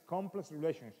express these complex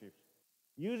relationships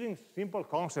using simple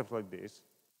concepts like this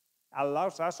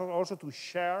allows us also to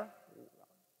share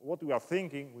what we are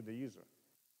thinking with the user.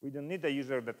 We don't need a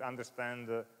user that understands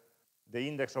the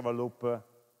index of a loop,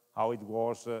 how it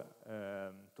was,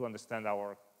 to understand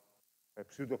our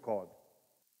pseudocode.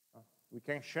 We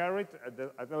can share it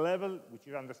at a level which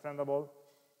is understandable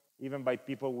even by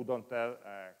people who don't have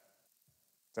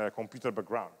a computer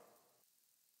background.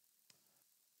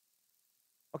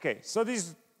 Okay, so this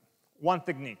is one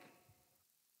technique.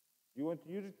 You want to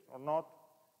use it or not?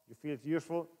 You feel it's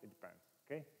useful? It depends,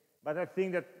 okay? But I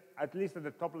think that at least at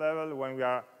the top level, when we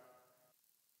are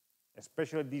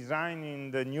especially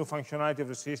designing the new functionality of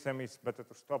the system, it's better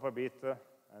to stop a bit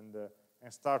and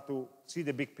start to see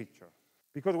the big picture.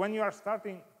 Because when you are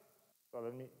starting, so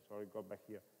let me, sorry, go back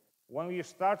here. When you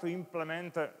start to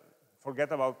implement,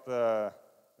 forget about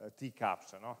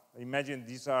TCAPs, no? Imagine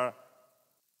these are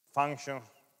functions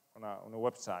on a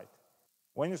website.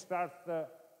 When you start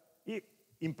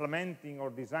implementing or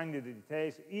designing the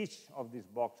details, each of these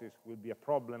boxes will be a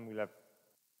problem, will have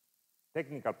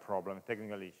technical problems,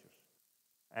 technical issues.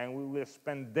 And we will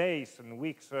spend days and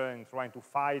weeks in trying to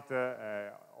fight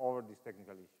over these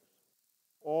technical issues.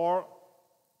 Or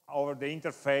over the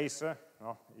interface,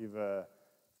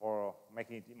 for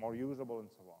making it more usable and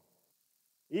so on.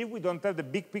 If we don't have the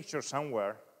big picture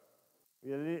somewhere,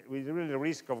 we really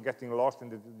risk of getting lost in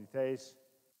the details,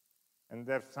 and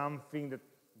there's something that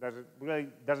really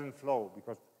doesn't flow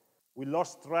because we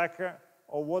lost track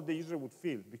of what the user would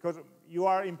feel. Because you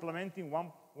are implementing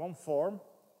one form,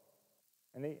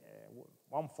 and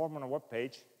one form on a web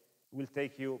page will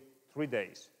take you 3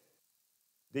 days.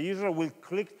 The user will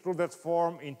click through that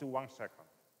form into 1 second.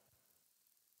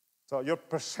 So your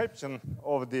perception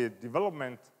of the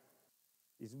development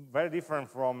is very different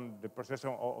from the perception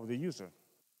of the user.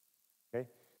 Okay?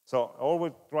 So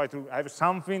always try to have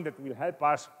something that will help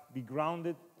us be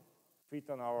grounded, fit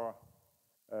on our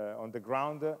on the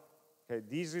ground. Okay,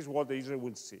 this is what the user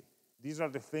will see. These are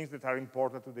the things that are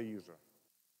important to the user.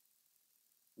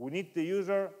 We need the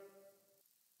user.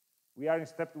 We are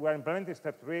implementing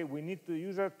step 3. We need the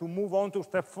user to move on to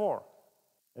step 4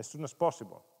 as soon as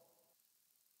possible,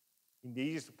 in the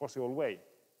easiest possible way.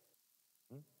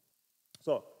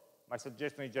 So my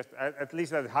suggestion is just, at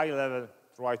least at a high level,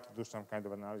 try to do some kind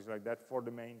of analysis like that for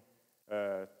the main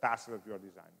task that you are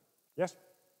designing. Yes?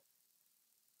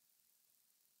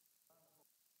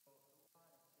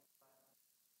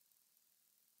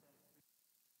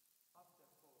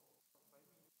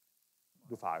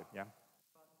 Do 5, yeah.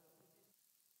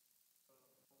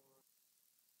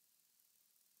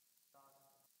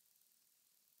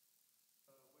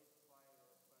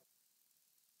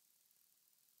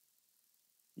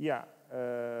 Yeah.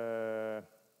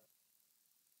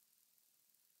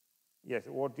 Yes,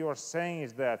 what you are saying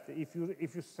is that if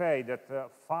you say that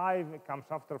 5 comes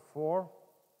after 4,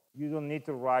 you don't need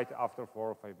to write after 4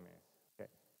 or 5 minutes. Okay.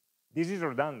 This is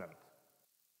redundant.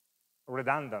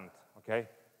 Okay?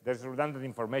 There's redundant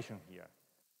information here.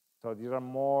 So these are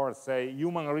more, say,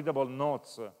 human readable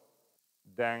notes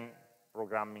than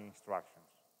programming instructions.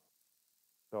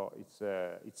 So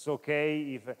it's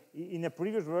okay if, in a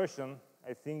previous version,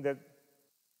 I think that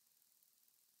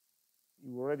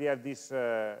you already have this,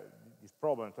 this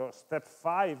problem. So step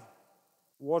 5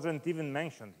 wasn't even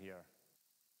mentioned here.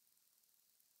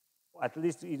 At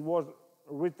least it was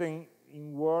written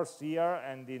in words here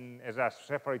and as a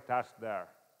separate task there.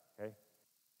 Okay?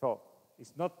 So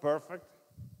it's not perfect.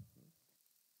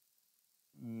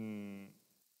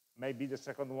 Maybe the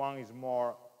second one is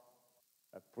more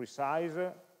precise.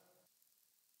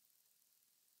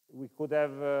 We could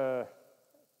have,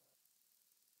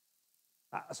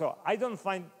 so I don't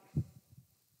find,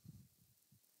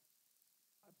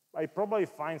 I probably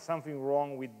find something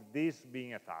wrong with this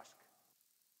being a task,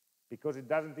 because it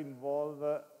doesn't involve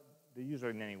the user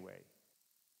in any way.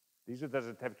 The user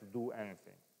doesn't have to do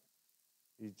anything.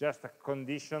 It's just a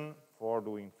condition for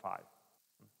doing 5.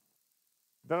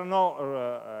 There are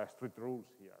no strict rules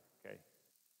here, okay?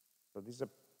 So this is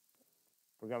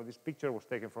for example, this picture was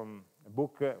taken from a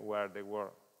book where they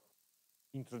were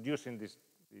introducing this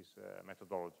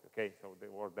methodology, okay? So they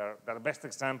were their best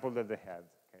example that they had,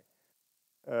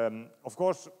 okay? Of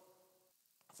course,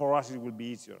 for us it will be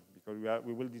easier because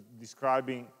we will be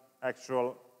describing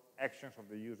actual actions of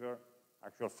the user,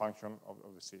 actual function of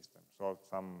the system. So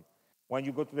when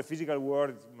you go to the physical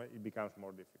world, it becomes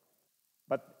more difficult.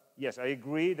 But yes, I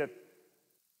agree that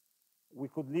we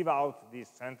could leave out this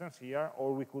sentence here,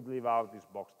 or we could leave out this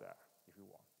box there, if you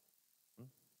want.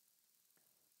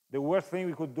 The worst thing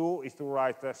we could do is to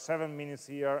write 7 minutes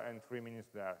here and 3 minutes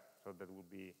there, so that would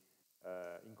be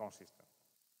inconsistent.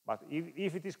 But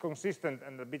if it is consistent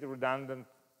and a bit redundant,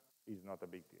 it's not a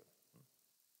big deal.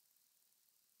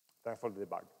 Thanks for the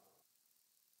debug.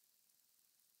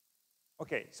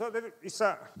 Okay, so there is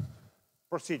a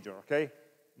procedure, okay?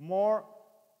 More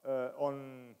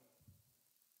on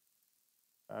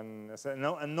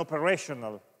an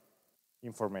operational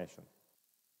information.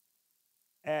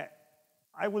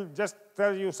 I will just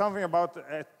tell you something about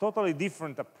a totally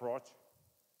different approach,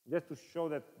 just to show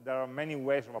that there are many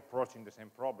ways of approaching the same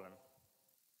problem,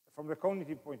 from the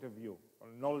cognitive point of view, or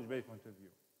knowledge-based point of view.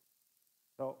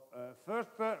 So first,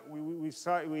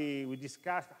 we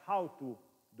discussed how to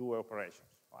do operations,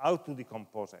 how to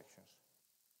decompose actions.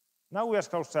 Now we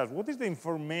ask ourselves, what is the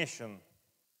information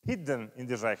hidden in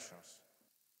these actions?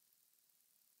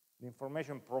 The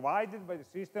information provided by the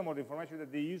system, or the information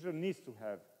that the user needs to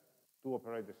have to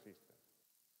operate the system.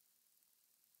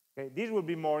 Okay, this will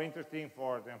be more interesting,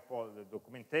 for example, the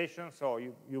documentation. So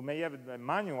you may have a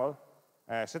manual,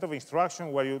 a set of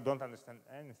instructions where you don't understand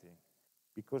anything,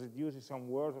 because it uses some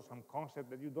words or some concept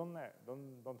that you don't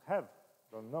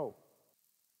know.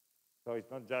 So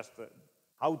it's not just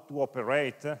how to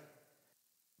operate,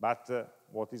 but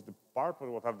what is the purpose,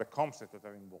 what are the concepts that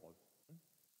are involved.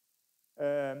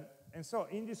 And so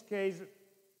in this case,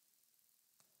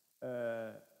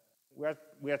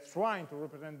 we are trying to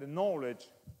represent the knowledge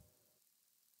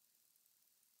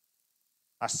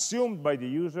assumed by the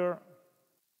user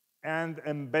and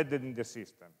embedded in the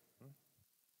system.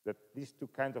 That these two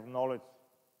kinds of knowledge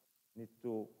need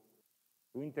to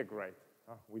integrate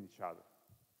with each other.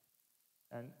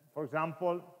 And for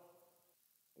example,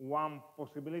 one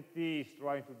possibility is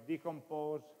trying to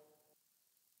decompose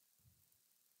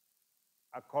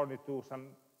according to some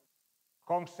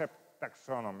concept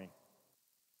taxonomy.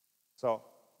 So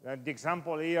the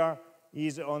example here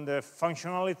is on the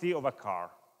functionality of a car,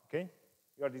 okay?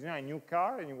 You are designing a new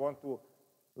car and you want to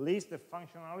list the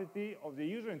functionality of the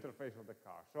user interface of the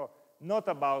car. So not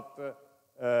about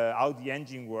how the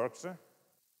engine works,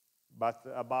 but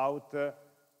about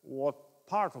what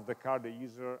part of the car the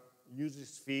user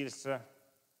uses, feels,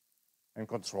 and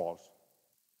controls.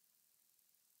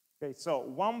 Okay, so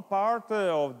one part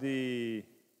of the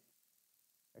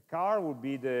car would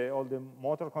be all the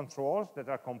motor controls that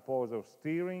are composed of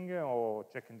steering, or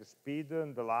checking the speed,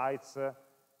 and the lights,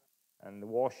 and the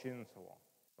washing, and so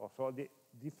on. So the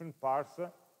different parts,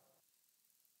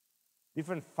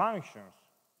 different functions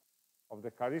of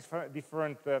the car,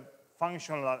 different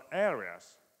functional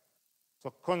areas. So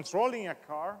controlling a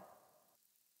car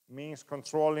means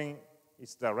controlling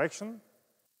its direction,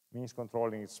 means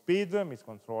controlling its speed, means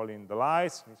controlling the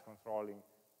lights, means controlling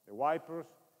the wipers,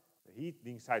 the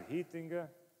inside heating,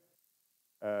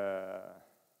 the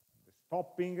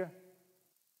stopping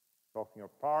or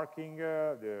parking,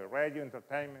 the radio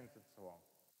entertainment, and so on.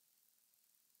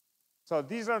 So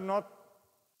these are not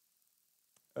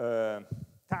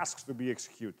tasks to be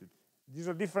executed. These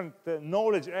are different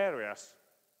knowledge areas.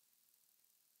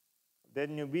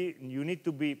 Then you need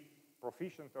to be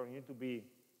proficient, or you need to be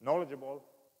knowledgeable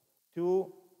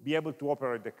to be able to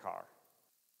operate the car.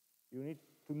 You need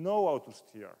to know how to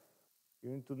steer.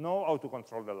 You need to know how to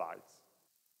control the lights.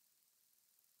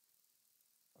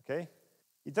 Okay?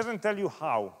 It doesn't tell you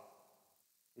how.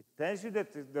 It tells you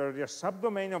that there is a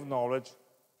subdomain of knowledge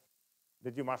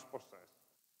that you must possess.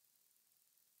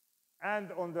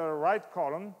 And on the right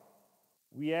column,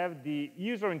 we have the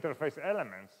user interface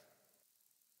elements,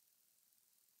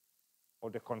 or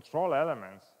the control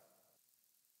elements.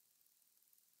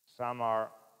 Some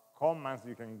are commands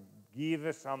you can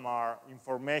give, some are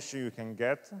information you can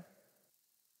get,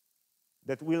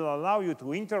 that will allow you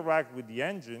to interact with the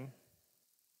engine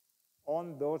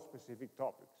on those specific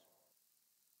topics,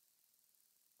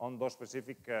 on those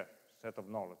specific set of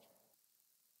knowledge.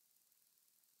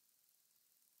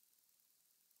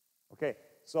 Okay,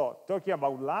 so talking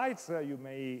about lights, you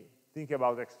may think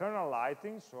about external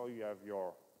lighting. So you have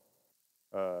your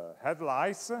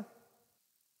headlights.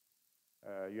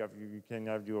 You can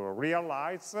have your rear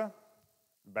lights, the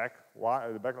back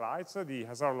lights. The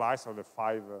hazard lights are the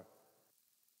 5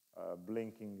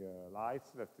 blinking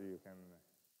lights that you can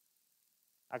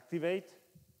activate,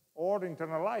 or the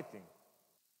internal lighting,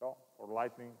 so for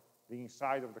lighting the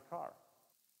inside of the car.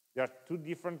 There are 2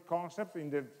 different concepts in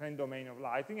the same domain of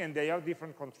lighting, and they have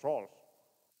different controls.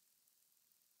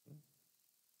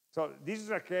 So this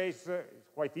is a case, it's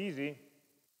quite easy,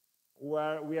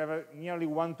 where we have a nearly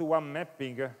one-to-one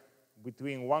mapping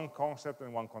between one concept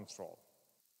and one control.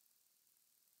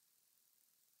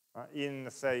 In,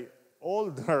 say,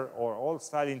 older or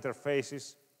old-style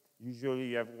interfaces, usually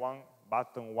you have one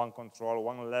button, one control,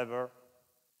 one lever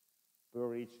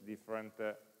per each different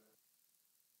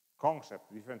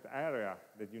concept, different area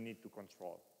that you need to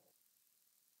control.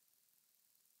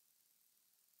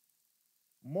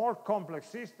 More complex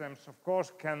systems, of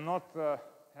course, cannot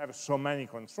have so many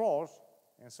controls,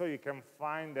 and so you can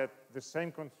find that the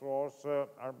same controls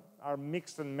are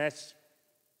mixed and matched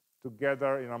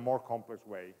together in a more complex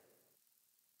way,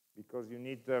 because you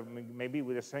need maybe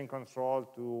with the same control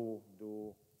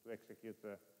to execute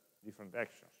different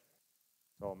actions.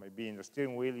 So maybe in the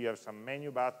steering wheel you have some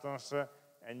menu buttons,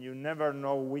 and you never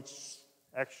know which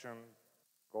action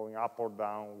going up or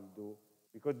down will do,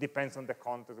 because it depends on the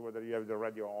context, whether you have the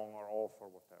radio on or off or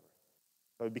whatever.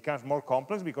 So it becomes more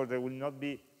complex because there will not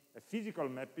be a physical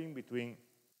mapping between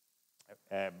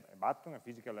a button, a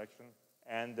physical action,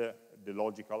 and the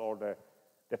logical or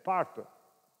the part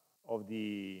of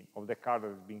the car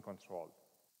that is being controlled.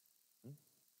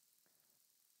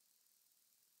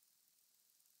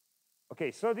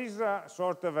 Okay, so this is a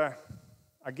sort of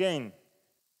again,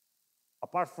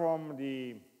 apart from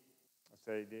the, let's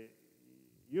say, the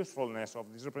usefulness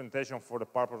of this representation for the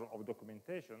purpose of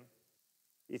documentation,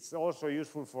 it's also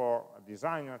useful for a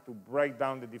designer to break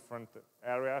down the different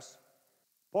areas,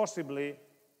 possibly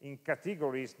in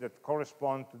categories that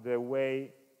correspond to the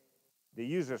way the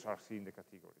users are seeing the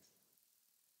categories.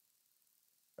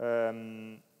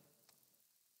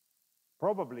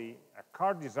 Probably a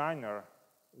car designer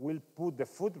will put the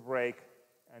foot brake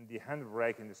and the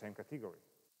handbrake in the same category.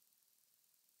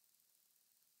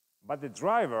 But the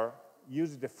driver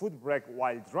uses the foot brake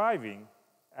while driving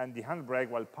and the handbrake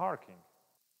while parking.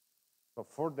 So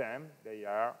for them, they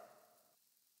are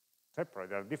separate,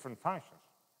 they are different functions.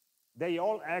 They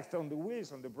all act on the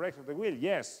wheels, on the brakes of the wheel,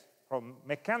 yes.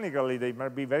 Mechanically, they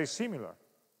might be very similar.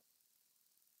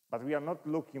 But we are not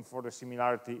looking for the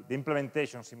similarity, the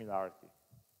implementation similarity.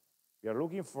 We are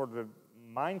looking for the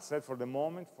mindset, for the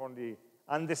moment, for the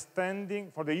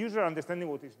understanding, for the user understanding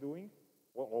what he's doing,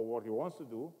 or what he wants to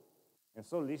do, and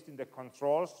so listing the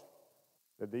controls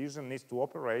that the user needs to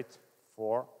operate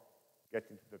for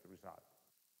getting to that result.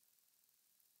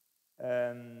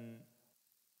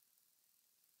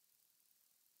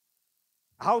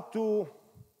 How to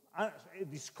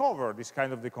discover this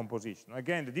kind of decomposition?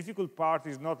 Again, the difficult part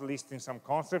is not listing some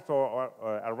concepts or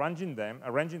arranging them.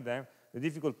 The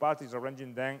difficult part is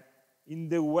arranging them in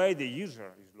the way the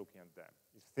user is looking at them,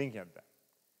 is thinking at them.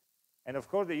 And of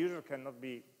course, the user cannot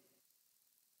be,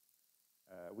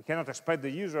 we cannot expect the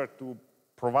user to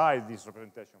provide this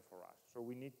representation for us. So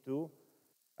we need to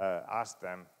ask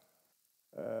them.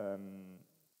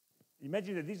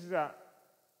 Imagine that this is an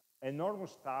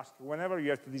enormous task. Whenever you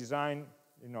have to design,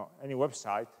 any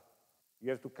website,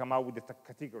 you have to come out with the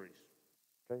categories.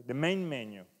 Okay? The main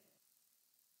menu,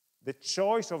 the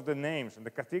choice of the names and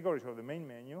the categories of the main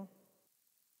menu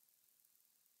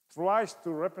tries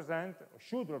to represent, or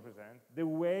should represent, the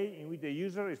way in which the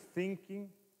user is thinking,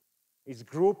 is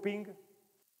grouping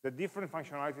the different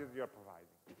functionalities that you are providing.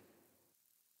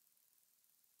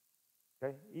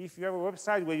 Okay? If you have a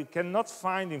website where you cannot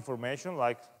find information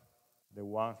like the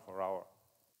one for our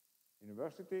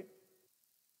university,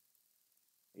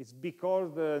 it's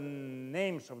because the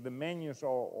names of the menus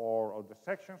or the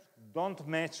sections don't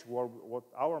match what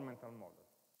our mental model.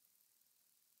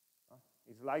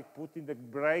 It's like putting the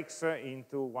brakes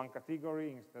into one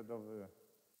category instead of the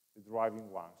driving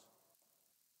ones.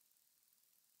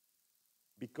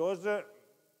 Because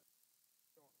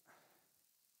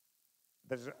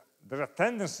there's a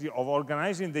tendency of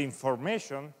organizing the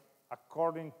information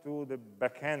according to the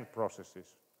back-end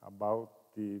processes about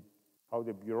how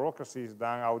the bureaucracy is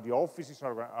done, how the offices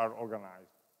are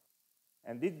organized.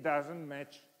 And it doesn't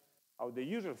match how the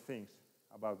user thinks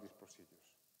about these procedures.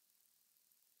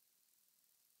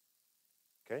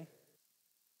 Okay?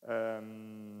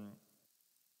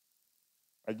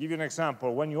 I'll give you an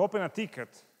example. When you open a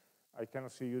ticket, I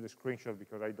cannot see you the screenshot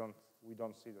because we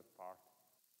don't see that part.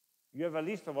 You have a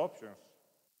list of options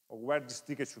of where this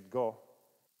ticket should go.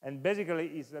 And basically,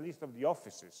 it's a list of the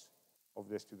offices of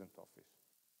the student office.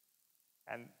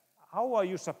 And how are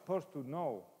you supposed to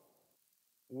know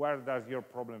where does your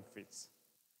problem fits?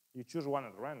 You choose one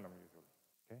at random, usually,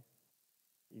 okay?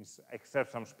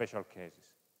 Except some special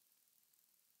cases.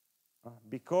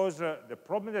 Because the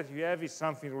problem that you have is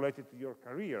something related to your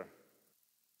career.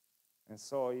 And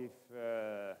so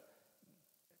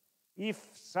if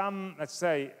some, let's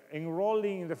say,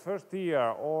 enrolling in the first year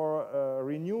or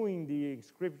renewing the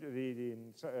script,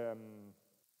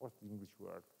 what's the English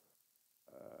word?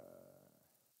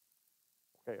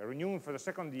 Okay, renewing for the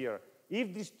second year.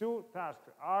 If these two tasks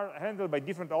are handled by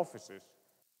different offices,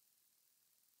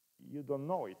 you don't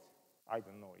know it. I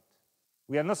don't know it.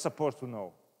 We are not supposed to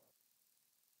know.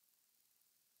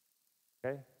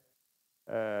 Okay?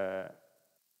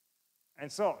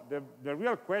 And so the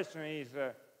real question is,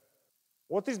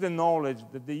 what is the knowledge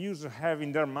that the users have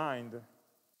in their mind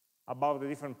about the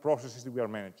different processes that we are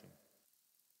managing?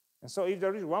 And so if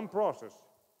there is one process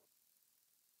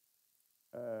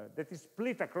that is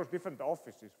split across different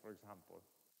offices, for example,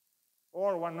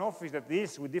 or one office that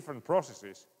deals with different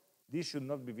processes, this should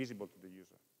not be visible to the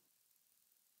user.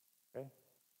 Okay?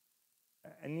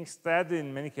 And instead,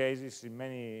 in many cases, in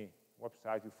many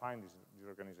websites, you find this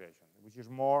organization, which is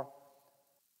more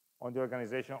on the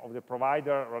organization of the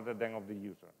provider rather than of the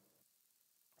user.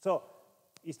 So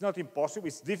it's not impossible,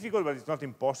 it's difficult, but it's not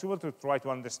impossible to try to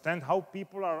understand how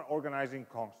people are organizing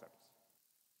concepts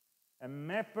and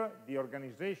map the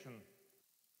organization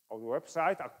of the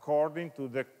website according to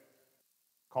the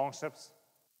concepts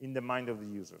in the mind of the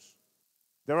users.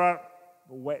 There are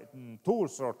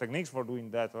tools or techniques for doing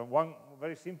that. One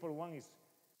very simple one is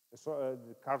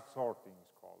the card sorting,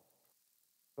 is called.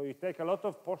 So you take a lot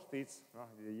of post-its,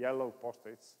 the yellow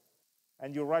post-its,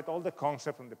 and you write all the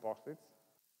concepts on the post-its,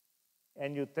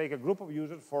 and you take a group of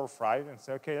users, 4 or 5, and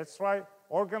say, okay, let's try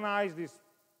organize this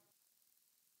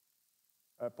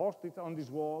post-it on this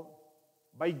wall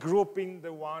by grouping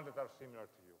the ones that are similar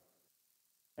to you,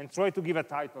 and try to give a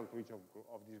title to each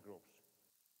of these groups.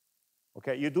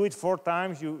 Okay, you do it 4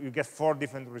 times, you get 4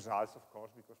 different results, of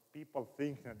course, because people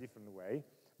think in a different way,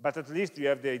 but at least you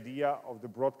have the idea of the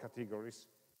broad categories,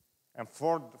 and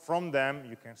from them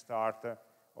you can start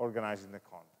organizing the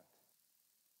content.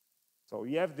 So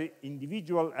you have the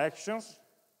individual actions,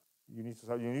 you need to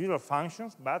have individual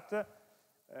functions, but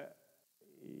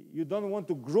you don't want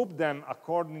to group them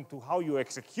according to how you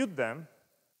execute them.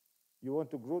 You want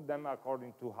to group them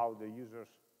according to how the users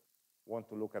want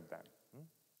to look at them,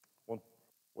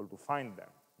 want to find them.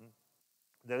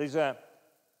 There is a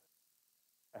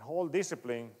whole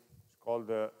discipline, it's called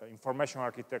information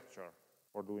architecture,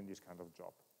 for doing this kind of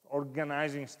job.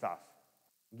 Organizing stuff,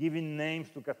 giving names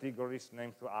to categories,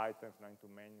 names to items, names to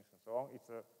menus, and so on. It's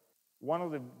one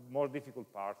of the more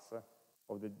difficult parts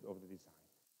of the design.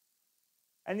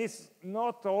 And it's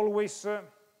not always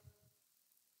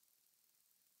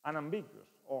unambiguous,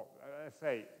 or let's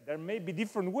say, there may be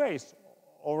different ways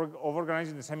of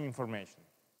organizing the same information.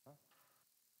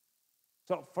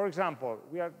 So, for example,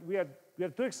 we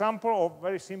have 2 examples of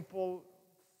very simple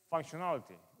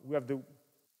functionality. We have the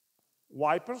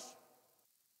wipers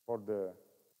for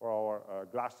our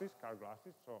glasses, car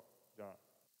glasses, so the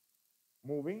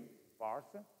moving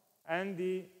parts, and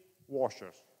the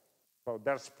washers. So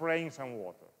they're spraying some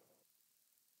water.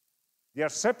 They are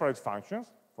separate functions.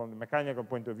 From the mechanical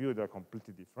point of view, they're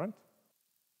completely different.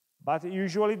 But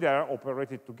usually they're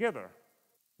operated together.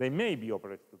 They may be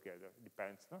operated together, it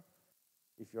depends. No?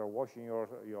 If you're washing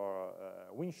your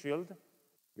windshield,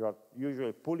 you're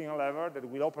usually pulling a lever that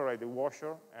will operate the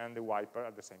washer and the wiper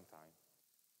at the same time.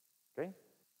 Okay?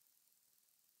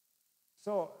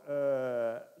 So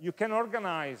you can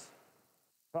organize.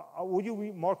 So would you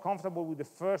be more comfortable with the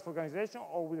first organization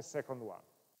or with the second one?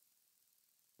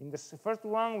 In the first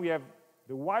one, we have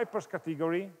the wipers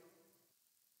category,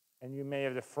 and you may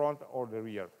have the front or the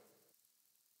rear.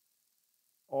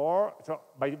 Or, so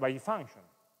by function.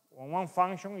 One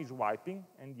function is wiping,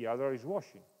 and the other is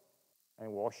washing.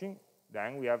 And washing,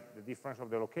 then we have the difference of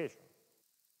the location.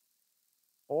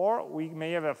 Or we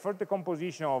may have a further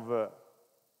composition of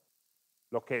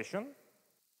location,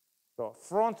 so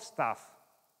front stuff.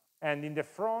 And in the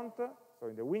front, so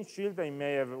in the windshield, I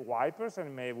may have wipers and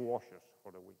I may have washers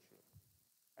for the windshield.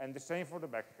 And the same for the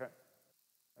back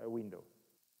window.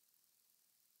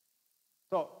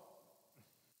 So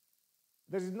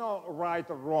there is no right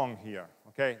or wrong here,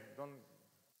 okay? Don't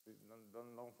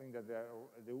think that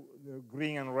the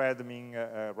green and red mean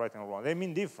right and wrong. They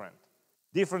mean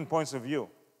different points of view.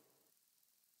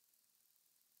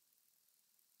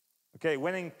 Okay,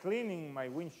 when I'm cleaning my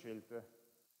windshield,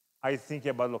 I think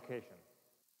about location.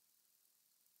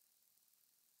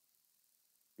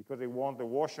 because they want the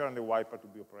washer and the wiper to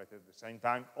be operated at the same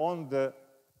time on the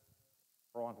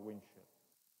front windshield.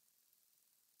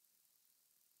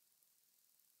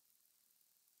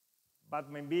 But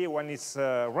maybe when it's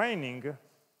raining,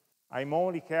 I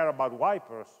only care about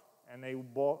wipers, and I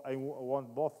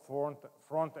want both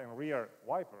front and rear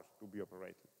wipers to be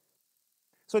operated.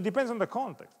 So it depends on the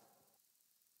context.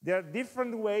 There are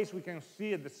different ways we can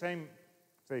see the same,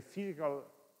 say, physical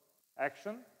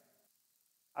action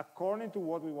according to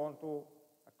what we want to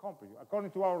accomplish,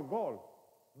 according to our goal.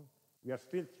 We are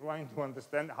still trying to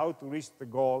understand how to reach the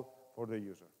goal for the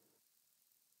user.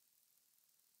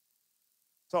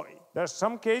 So there are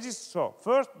some cases. So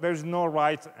first, there is no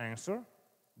right answer.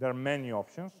 There are many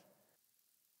options.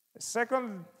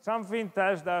 Second, something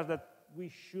tells us that we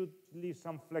should leave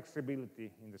some flexibility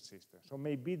in the system. So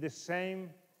maybe the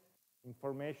same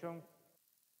information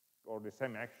or the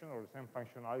same action or the same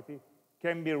functionality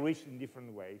can be reached in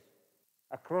different ways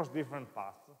across different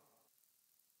paths,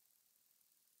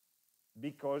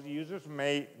 because users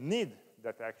may need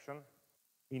that action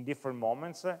in different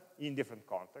moments, in different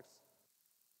contexts.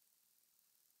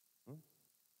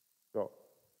 So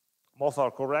both are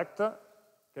correct,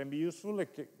 can be useful.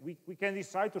 We can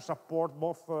decide to support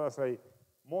both, say,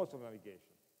 modes of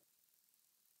navigation.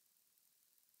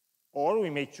 Or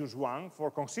we may choose one for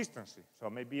consistency.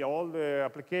 So maybe all the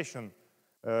application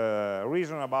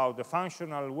reason about the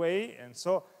functional way, and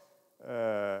so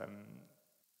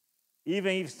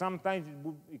even if sometimes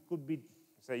it could be,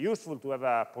 say, useful to have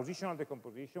a positional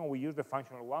decomposition, we use the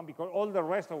functional one because all the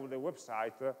rest of the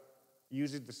website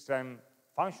uses the same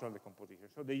functional decomposition.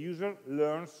 So the user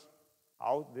learns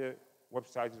how the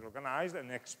website is organized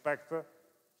and expects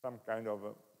some kind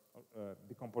of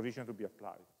decomposition to be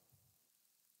applied.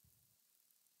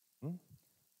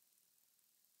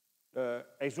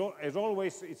 As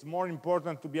always, it's more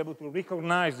important to be able to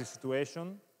recognize the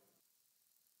situation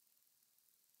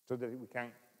so that we can,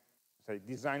 say,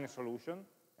 design a solution.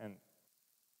 And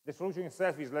the solution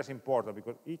itself is less important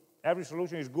because every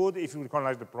solution is good if you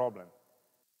recognize the problem.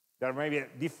 There may be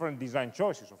different design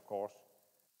choices, of course.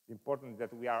 It's important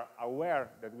that we are aware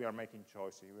that we are making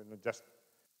choices. We're not just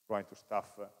trying to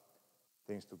stuff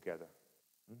things together.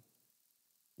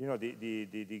 You know,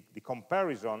 the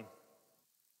comparison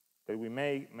that we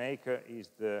may make is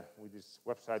with this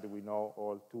website that we know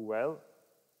all too well,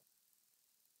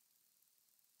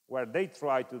 where they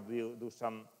try to do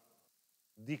some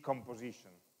decomposition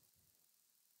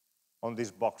on these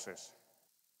boxes.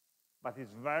 But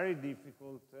it's very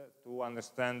difficult to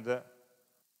understand the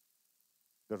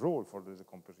rule for the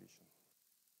decomposition.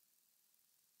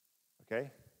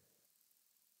 Okay?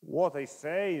 What I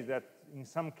say is that in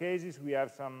some cases we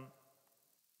have some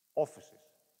offices.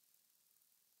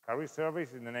 Career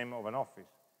service is the name of an office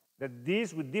that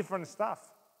deals with different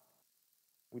stuff,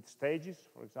 with stages,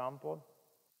 for example,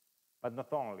 but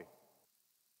not only,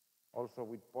 also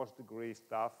with post-degree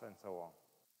stuff and so on.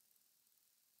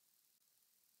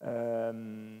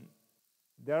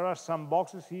 There are some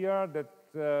boxes here that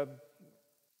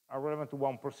are relevant to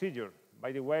one procedure.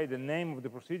 By the way, the name of the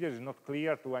procedure is not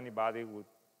clear to anybody who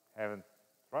haven't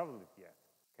traveled it yet.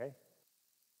 Okay?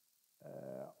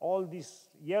 All these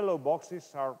yellow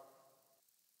boxes are,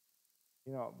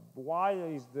 you know, why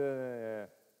is the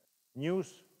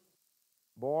news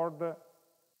board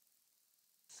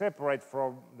separate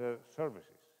from the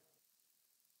services?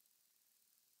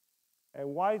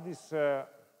 And why this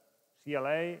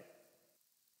CLA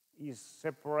is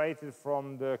separated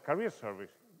from the career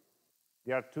service?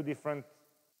 There are two different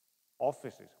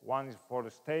offices. One is for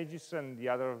the stages and the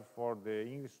other for the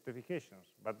English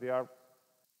certifications, but they are.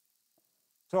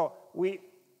 So we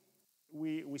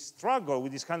struggle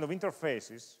with this kind of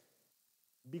interfaces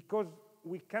because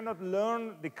we cannot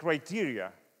learn the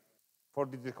criteria for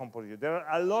the decomposition. There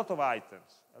are a lot of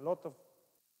items, a lot of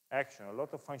action, a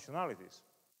lot of functionalities,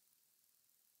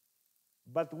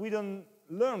 but we don't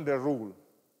learn the rule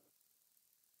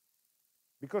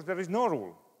because there is no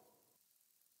rule.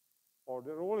 Or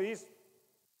the rule is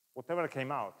whatever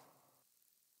came out.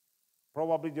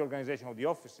 Probably the organization of the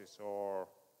offices or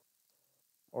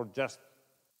just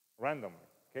randomly,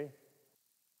 okay?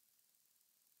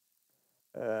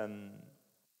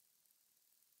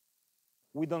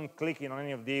 We don't click in on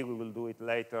any of these. We will do it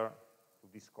later to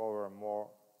discover more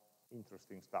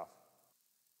interesting stuff.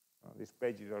 These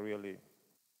pages are really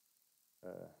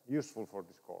useful for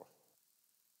this course.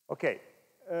 Okay,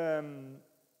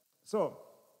 so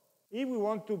if we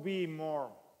want to be more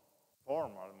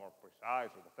formal, more precise,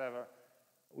 or whatever,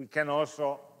 we can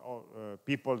also,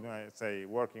 people, say,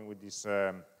 working with this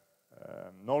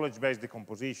knowledge-based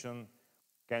decomposition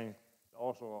can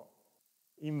also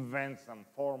invent some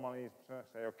formalisms,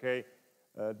 say, okay,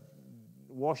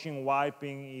 washing,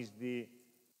 wiping is the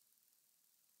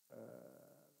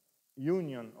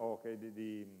union, okay,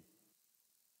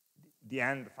 the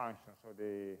end function, so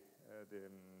the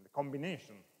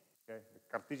combination, okay, the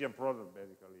Cartesian product,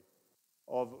 basically,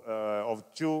 of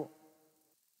two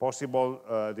possible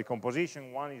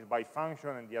decomposition. One is by function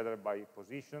and the other by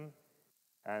position.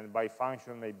 And by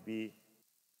function may be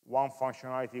one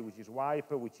functionality, which is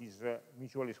wipe, which is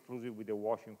mutually exclusive with the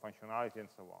washing functionality, and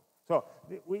so on. So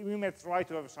we may try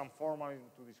to have some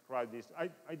formalism to describe this.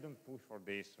 I don't push for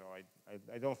this, so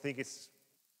I don't think it's,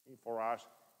 for us,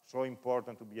 so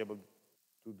important to be able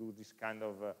to do this kind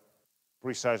of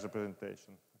precise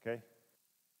representation, okay?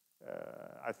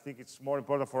 I think it's more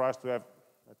important for us to have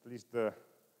at least the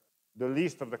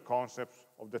list of the concepts,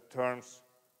 of the terms,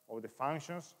 of the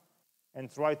functions, and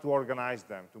try to organize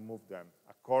them, to move them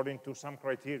according to some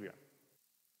criteria.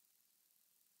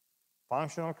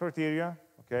 Functional criteria,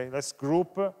 okay, let's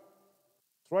group.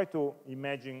 Try to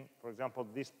imagine, for example,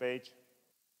 this page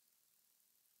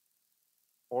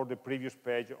or the previous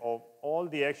page of all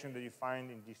the action that you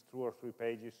find in these 2 or 3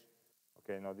 pages.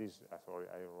 Okay, no, this, sorry,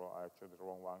 I chose the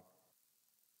wrong one.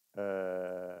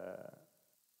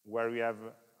 Where we have,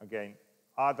 again,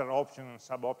 other options and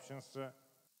sub-options.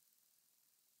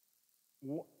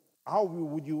 How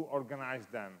would you organize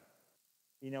them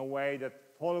in a way that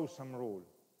follows some rule?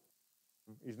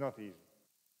 It's not easy.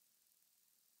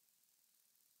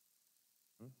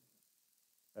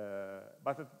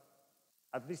 But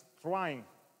at least trying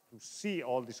to see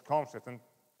all these concepts and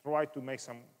try to make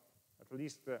some, at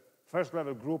least first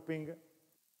level grouping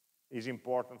is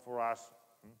important for us,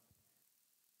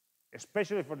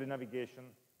 especially for the navigation,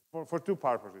 for 2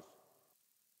 purposes.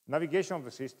 Navigation of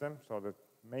the system, so the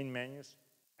main menus,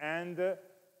 and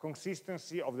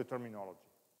consistency of the terminology.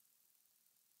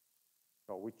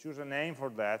 So we choose a name for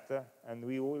that, and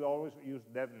we will always use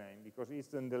that name because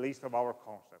it's in the list of our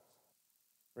concepts.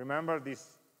 Remember,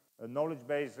 this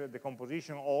knowledge-based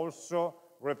decomposition also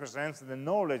represents the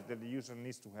knowledge that the user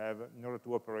needs to have in order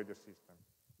to operate the system.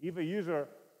 If a user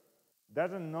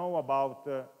doesn't know about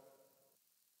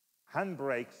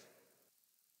handbrakes,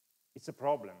 it's a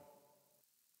problem.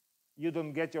 You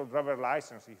don't get your driver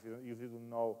license if you don't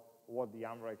know what the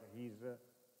handbrake is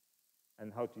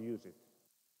and how to use it.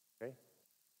 Okay?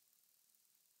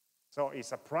 So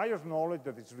it's a prior knowledge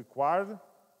that is required,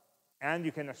 and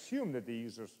you can assume that the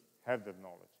users have that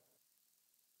knowledge.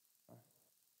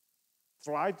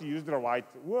 Try to use the right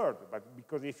word, but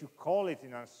because if you call it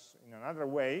in another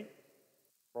way,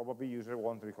 probably user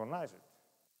won't recognize it.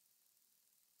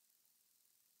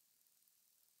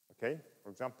 Okay? For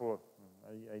example,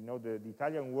 I know the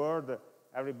Italian word,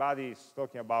 everybody is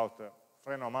talking about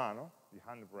freno a mano, the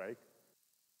handbrake.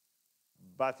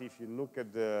 But if you look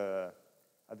at the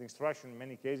instruction, in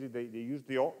many cases, they use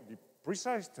the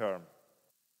precise term.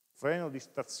 Freno di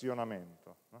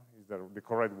stazionamento, no? Is the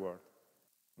correct word.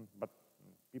 But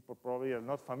people probably are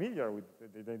not familiar with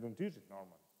it, they don't use it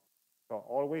normally. So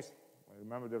always,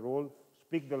 remember the rule,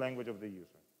 speak the language of the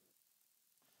user.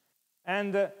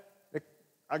 And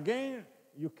again,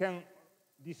 you can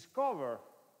discover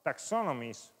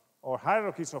taxonomies or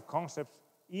hierarchies of concepts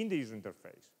in the user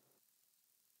interface.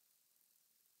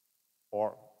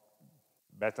 Or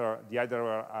better, the other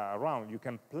way around, you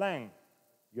can plan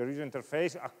your user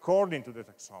interface according to the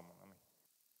taxonomy.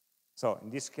 So in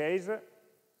this case,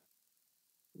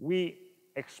 we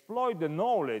exploit the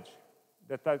knowledge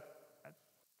that a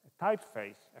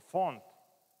typeface, a font.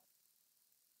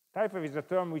 Typeface is a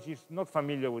term which is not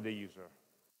familiar with the user.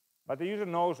 But the user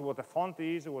knows what a font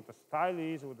is, what a style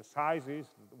is, what the size is,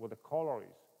 what the color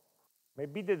is.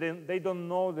 Maybe they don't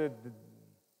know the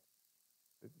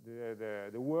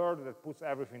word that puts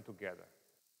everything together.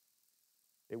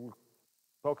 They will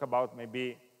talk about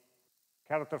maybe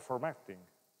character formatting.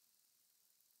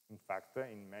 In fact,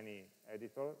 in many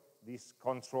editors, this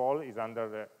control is under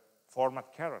the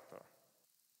format character.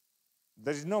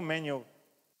 There is no menu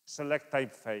select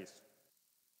typeface,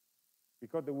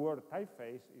 because the word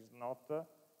typeface is not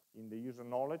in the user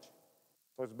knowledge,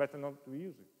 so it's better not to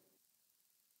use it.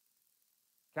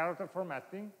 Character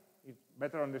formatting is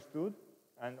better understood,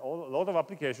 and a lot of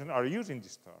applications are using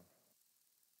this term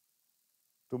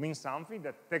to mean something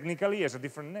that technically has a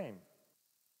different name.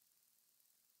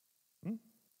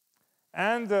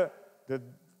 And the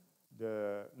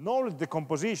knowledge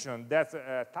decomposition that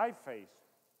typeface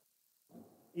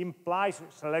implies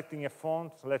selecting a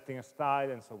font, selecting a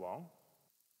style, and so on,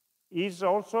 is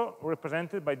also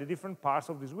represented by the different parts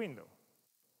of this window.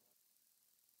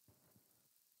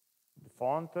 The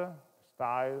font, the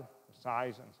style, the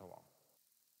size, and so on.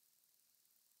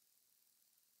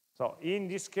 So in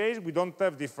this case, we don't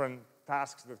have different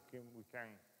tasks that we can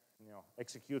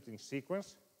execute in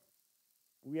sequence.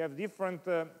 We have different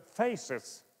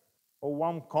faces of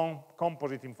one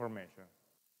composite information.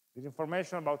 This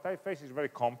information about typeface is very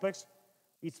complex.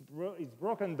 It's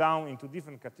broken down into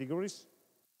different categories,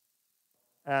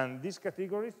 and these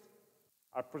categories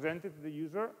are presented to the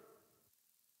user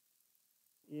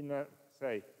in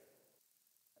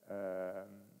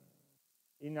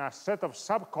in a set of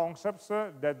sub-concepts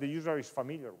that the user is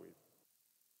familiar with.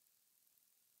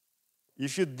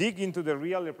 If you dig into the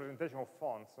real representation of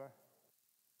fonts,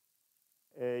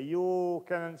 you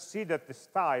can see that the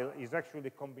style is actually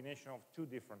a combination of two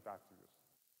different attributes.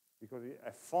 Because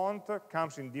a font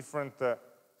comes in different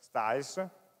styles.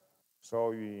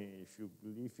 So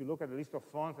if you look at the list of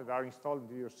fonts that are installed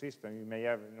into your system, you may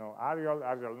have Arial,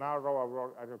 Arial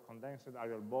Narrow, Arial Condensed,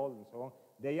 Arial Bold, and so on.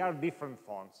 They are different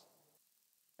fonts.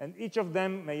 And each of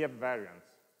them may have variants.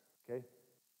 Okay?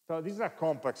 So this is a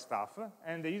complex stuff,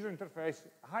 and the user interface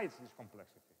hides this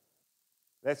complexity.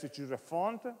 Let's choose a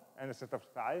font and a set of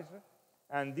styles,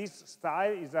 and this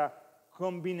style is a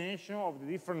combination of the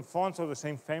different fonts of the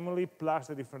same family plus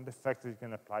the different effects that you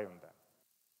can apply on them.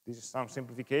 This is some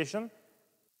simplification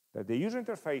that the user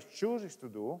interface chooses to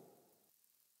do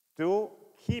to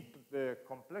keep the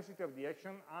complexity of the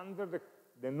action under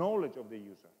the knowledge of the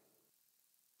user.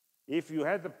 If you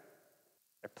had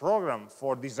a program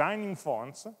for designing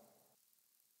fonts,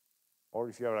 or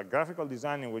if you're a graphical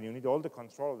designer when you need all the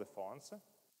control of the fonts,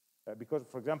 because,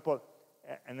 for example,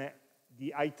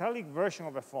 the italic version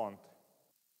of a font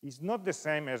is not the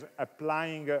same as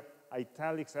applying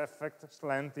italics effect,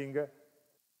 slanting,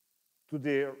 to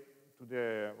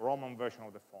the Roman version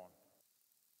of the font.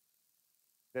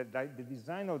 The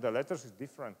design of the letters is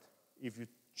different if you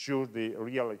choose the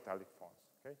real italic fonts.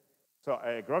 Okay? So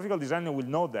a graphical designer will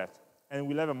know that, and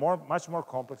will have a much more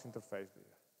complex interface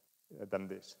than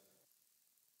this.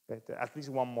 Okay? At least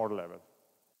one more level.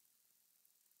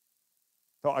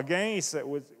 So again,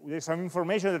 there's some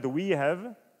information that we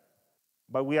have,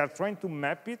 but we are trying to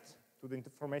map it to the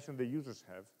information the users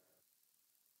have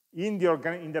in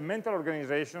the mental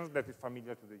organizations that is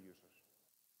familiar to the users.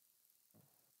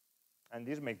 And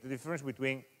this makes the difference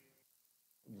between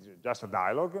just a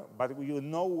dialogue, but you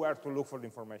know where to look for the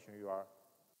information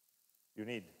you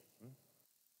need.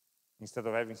 Instead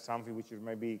of having something which is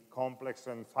maybe complex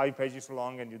and 5 pages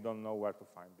long and you don't know where to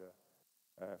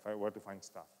find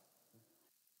stuff.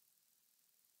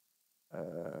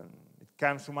 It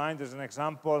comes to mind as an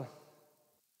example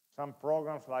some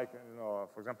programs like,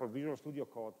 for example, Visual Studio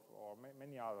Code or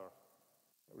many others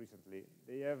recently.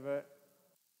 They have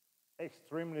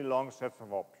extremely long sets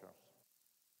of options.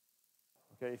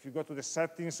 Okay, if you go to the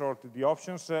settings or to the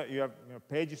options, you have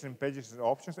pages and pages of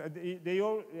options. They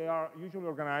are usually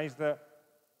organized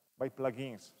by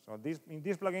plugins. So in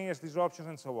this plugin has these options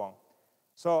and so on.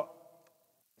 So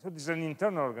this is an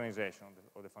internal organization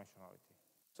of the functionality.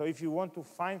 So if you want to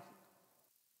find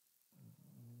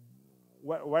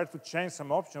where to change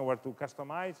some option, where to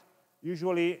customize,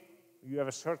 usually you have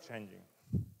a search engine.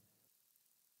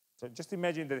 So just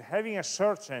imagine that having a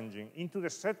search engine into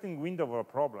the setting window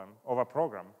of a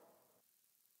program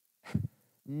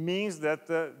means that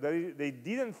they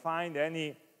didn't find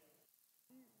any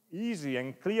easy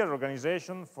and clear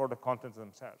organization for the contents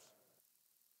themselves.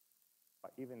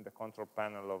 But even the control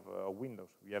panel of Windows,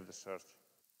 we have the search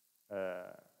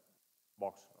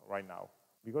box right now.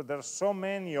 Because there are so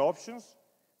many options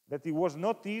that it was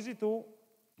not easy to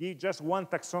give just one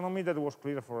taxonomy that was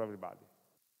clear for everybody.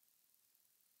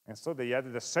 And so they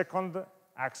added a second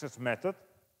access method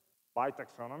by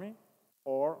taxonomy,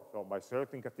 or so by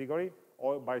selecting category,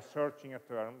 or by searching a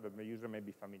term that the user may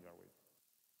be familiar with.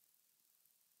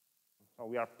 So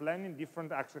we are planning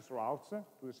different access routes to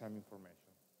the same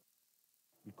information.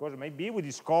 Because maybe we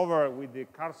discover with the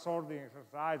card sorting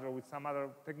exercise or with some other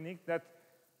technique that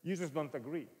users don't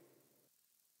agree.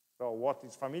 So what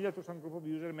is familiar to some group of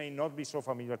users may not be so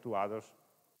familiar to others.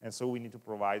 And so we need to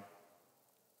provide,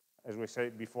 as we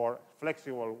said before,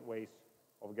 flexible ways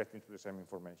of getting to the same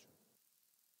information.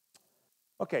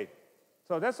 Okay,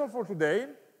 so that's all for today.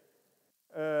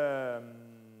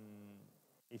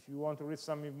 If you want to read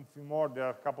something more, there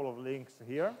are a couple of links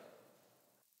here.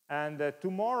 And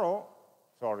tomorrow,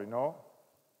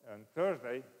 on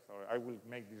Thursday, I will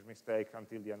make this mistake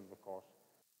until the end of the course.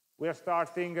 We are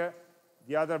starting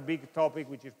the other big topic,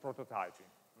 which is prototyping.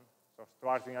 So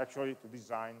starting actually to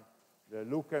design the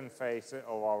look and face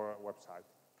of our website.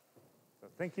 So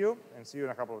thank you, and see you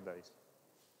in a couple of days.